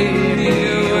carry me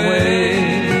away.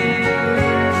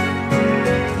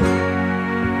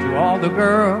 To all the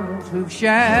girls who've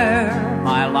shared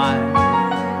my life,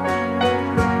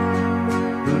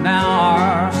 now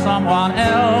are someone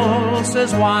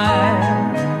else's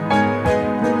wife,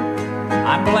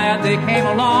 I'm glad they came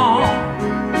along.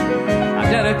 I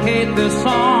dedicate this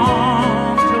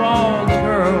song to all the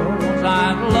girls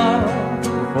I've loved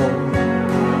before.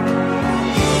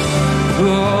 To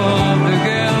all the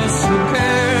girls who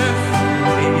care for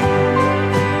me,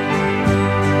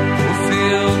 who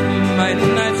fill my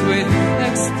nights with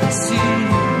ecstasy,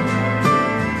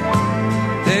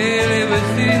 they live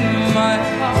within my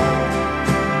heart.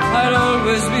 I'll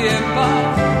always be a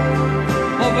part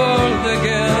of all the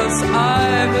girls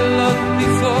I've loved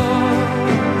before.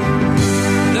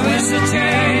 The winds of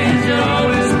change are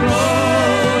always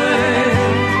blowing,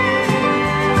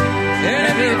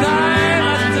 every time I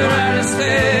try to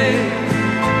stay,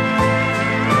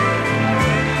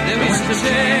 the winds of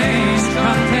change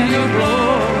continue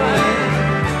blowing,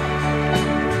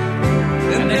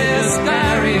 and they just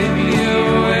carry me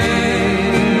away.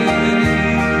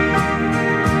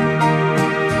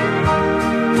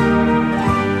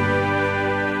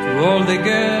 All the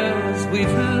girls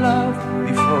we've loved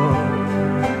before,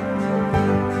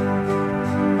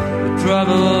 who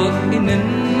travel in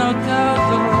and out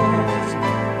outdoors,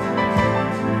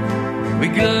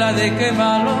 we're glad they came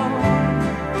along.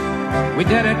 We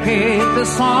dedicate the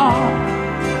song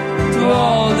to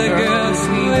all the girls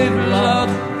we've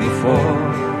loved before.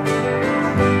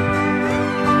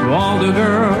 To all the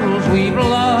girls we've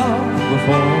loved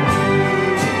before,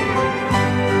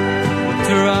 who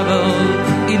travel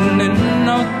in and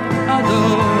out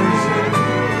outdoors,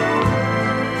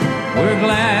 we're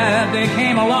glad they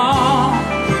came along.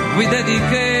 We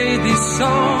dedicate this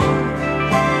song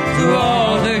to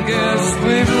all the girls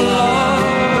we've loved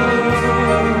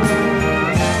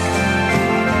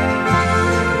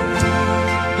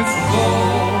before.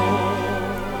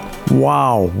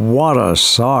 Wow, what a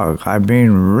song. I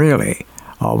mean, really,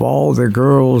 of all the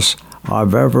girls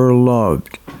I've ever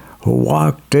loved, who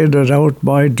walked in and out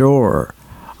my door,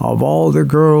 of all the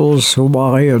girls whom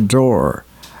I adore.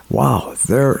 Wow,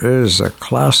 there is a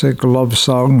classic love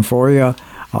song for you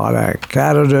on a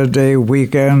Canada Day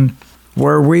weekend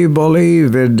where we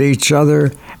believe in each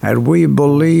other and we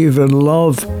believe in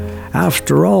love.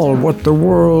 After all, what the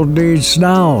world needs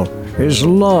now is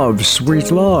love,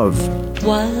 sweet love.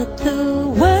 What the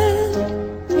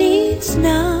world needs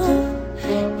now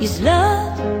is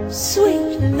love, sweet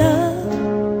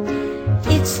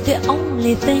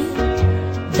only thing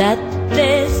that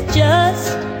there's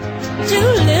just too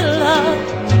little of.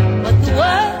 What the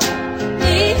world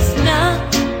needs now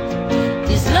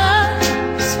is love,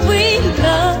 sweet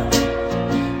love.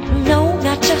 No,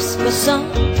 not just for some,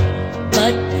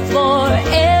 but for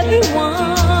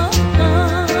everyone.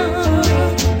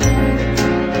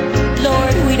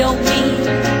 Lord, we don't need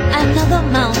another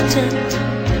mountain.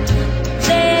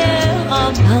 There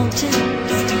are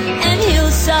mountains and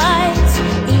hillsides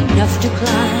enough to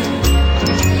climb.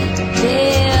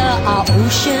 There are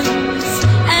oceans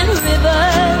and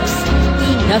rivers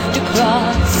enough to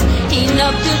cross,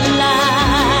 enough to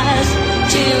last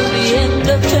till the end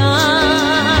of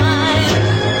time.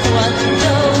 What the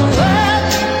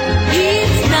world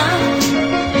needs now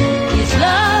is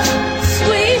love,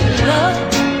 sweet love.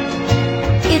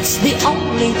 It's the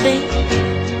only thing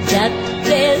that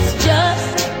there's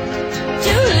just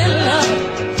too little of.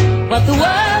 What the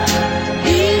world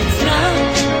needs now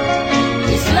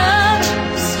is love,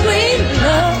 sweet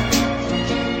love.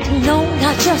 No,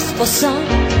 not just for some,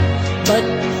 but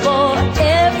for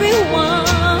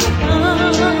everyone.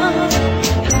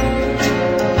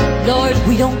 Lord,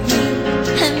 we don't need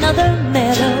another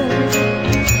meadow.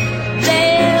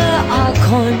 There are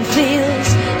cornfields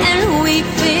and wheat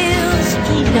fields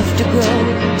enough to grow.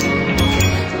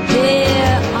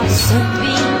 There are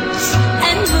sunbeams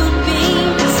and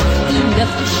moonbeams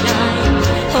enough to shine.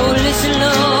 Oh, listen,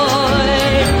 Lord,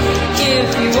 if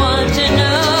you want to know.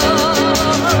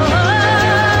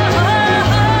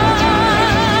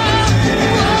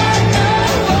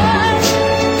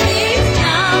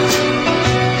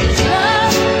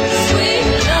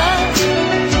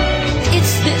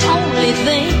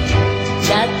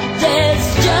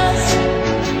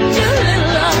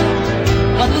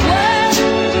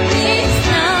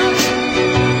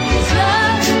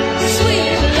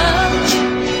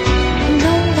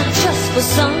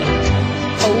 Some,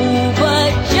 oh,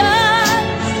 but just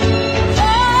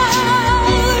for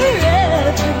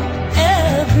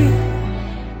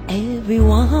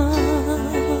everyone.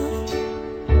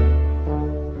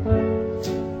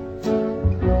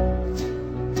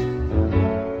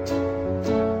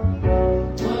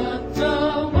 What the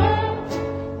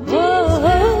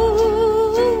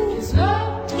world is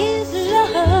love, is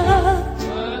love.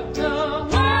 What the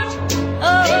world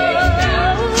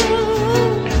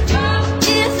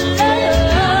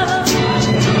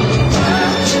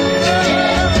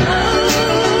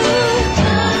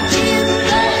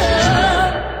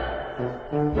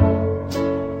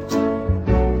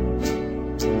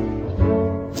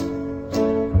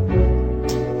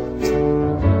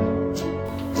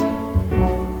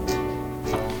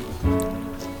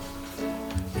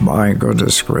My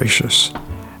goodness gracious.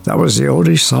 That was the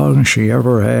only song she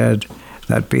ever had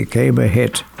that became a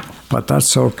hit. But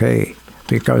that's okay,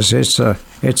 because it's a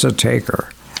taker.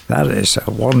 That is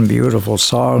one beautiful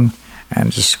song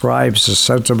and describes the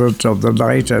sentiment of the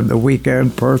night and the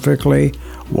weekend perfectly.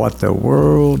 What the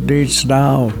world needs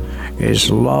now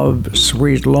is love,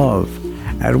 sweet love.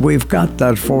 And we've got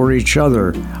that for each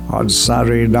other on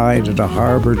Saturday night in a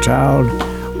harbor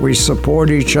town. We support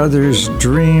each other's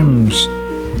dreams.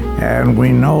 And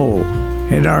we know,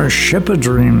 in our ship of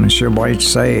dreams, you might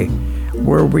say,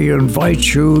 where we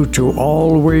invite you to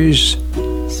always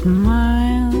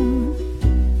smile,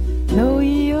 though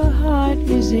your heart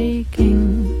is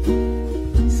aching.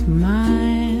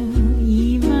 Smile,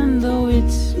 even though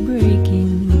it's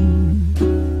breaking.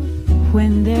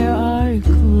 When there are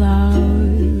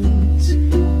clouds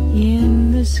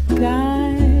in the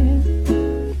sky,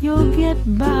 you'll get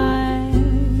by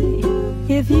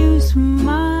if you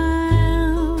smile.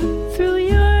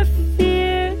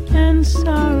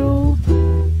 Sorrow,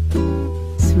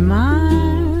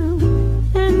 smile,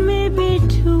 and maybe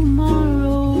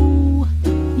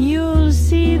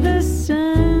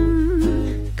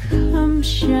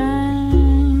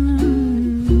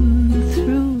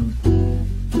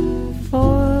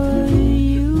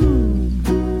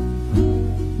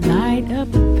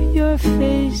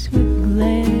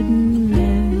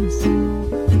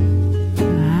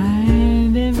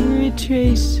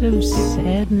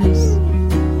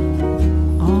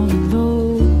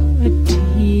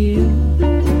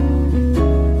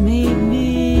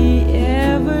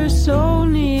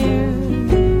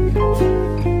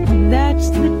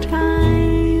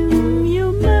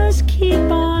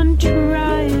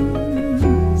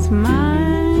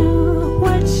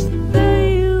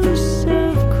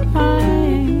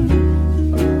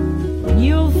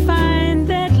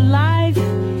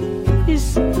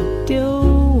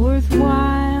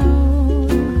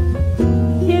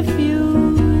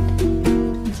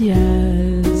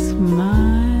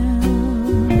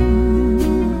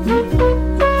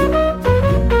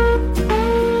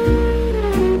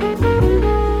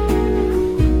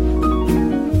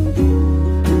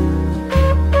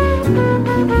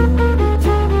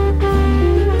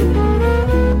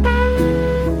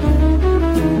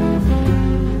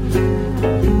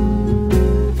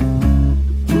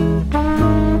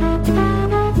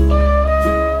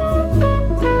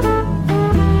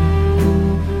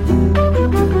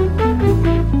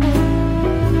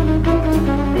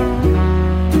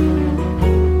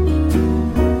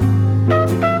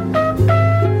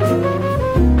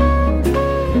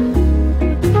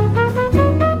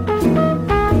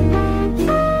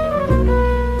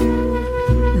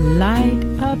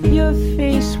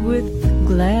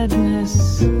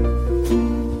gladness,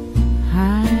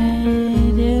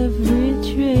 hide every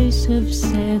trace of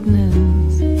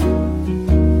sadness.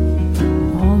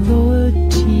 Although a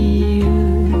tear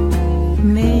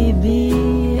may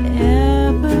be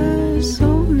ever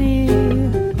so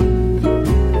near,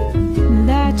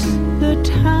 that's the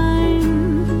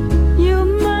time you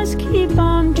must keep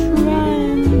on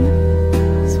trying.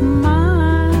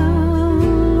 Smile,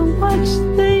 what's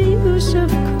the use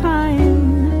of crying?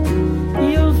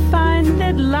 You'll find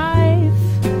that life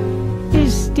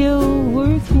is still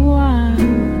worthwhile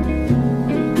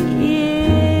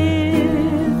if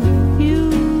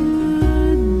you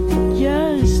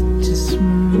just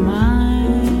smile.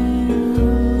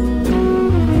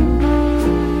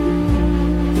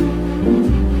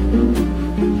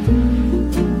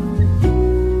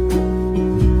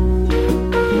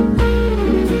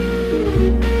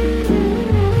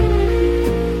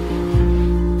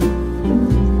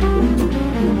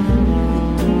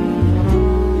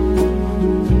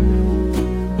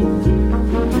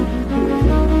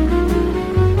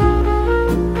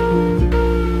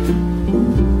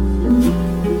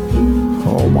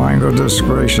 Oh my goodness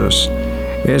gracious.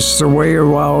 It's the way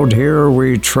around here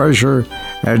we treasure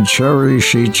and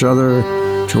cherish each other,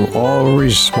 to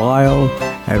always smile,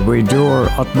 and we do our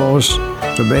utmost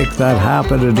to make that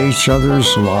happen in each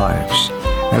other's lives.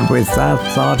 And with that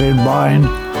thought in mind,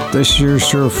 this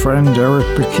year's your friend Eric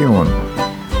MacEwen,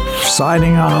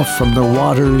 signing off from the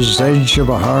water's edge of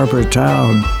a harbor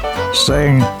town,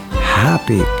 saying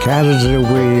happy Canada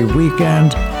Day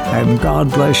weekend, and God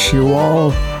bless you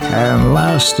all, and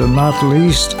last and not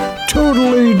least,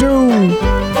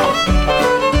 toodly-doo!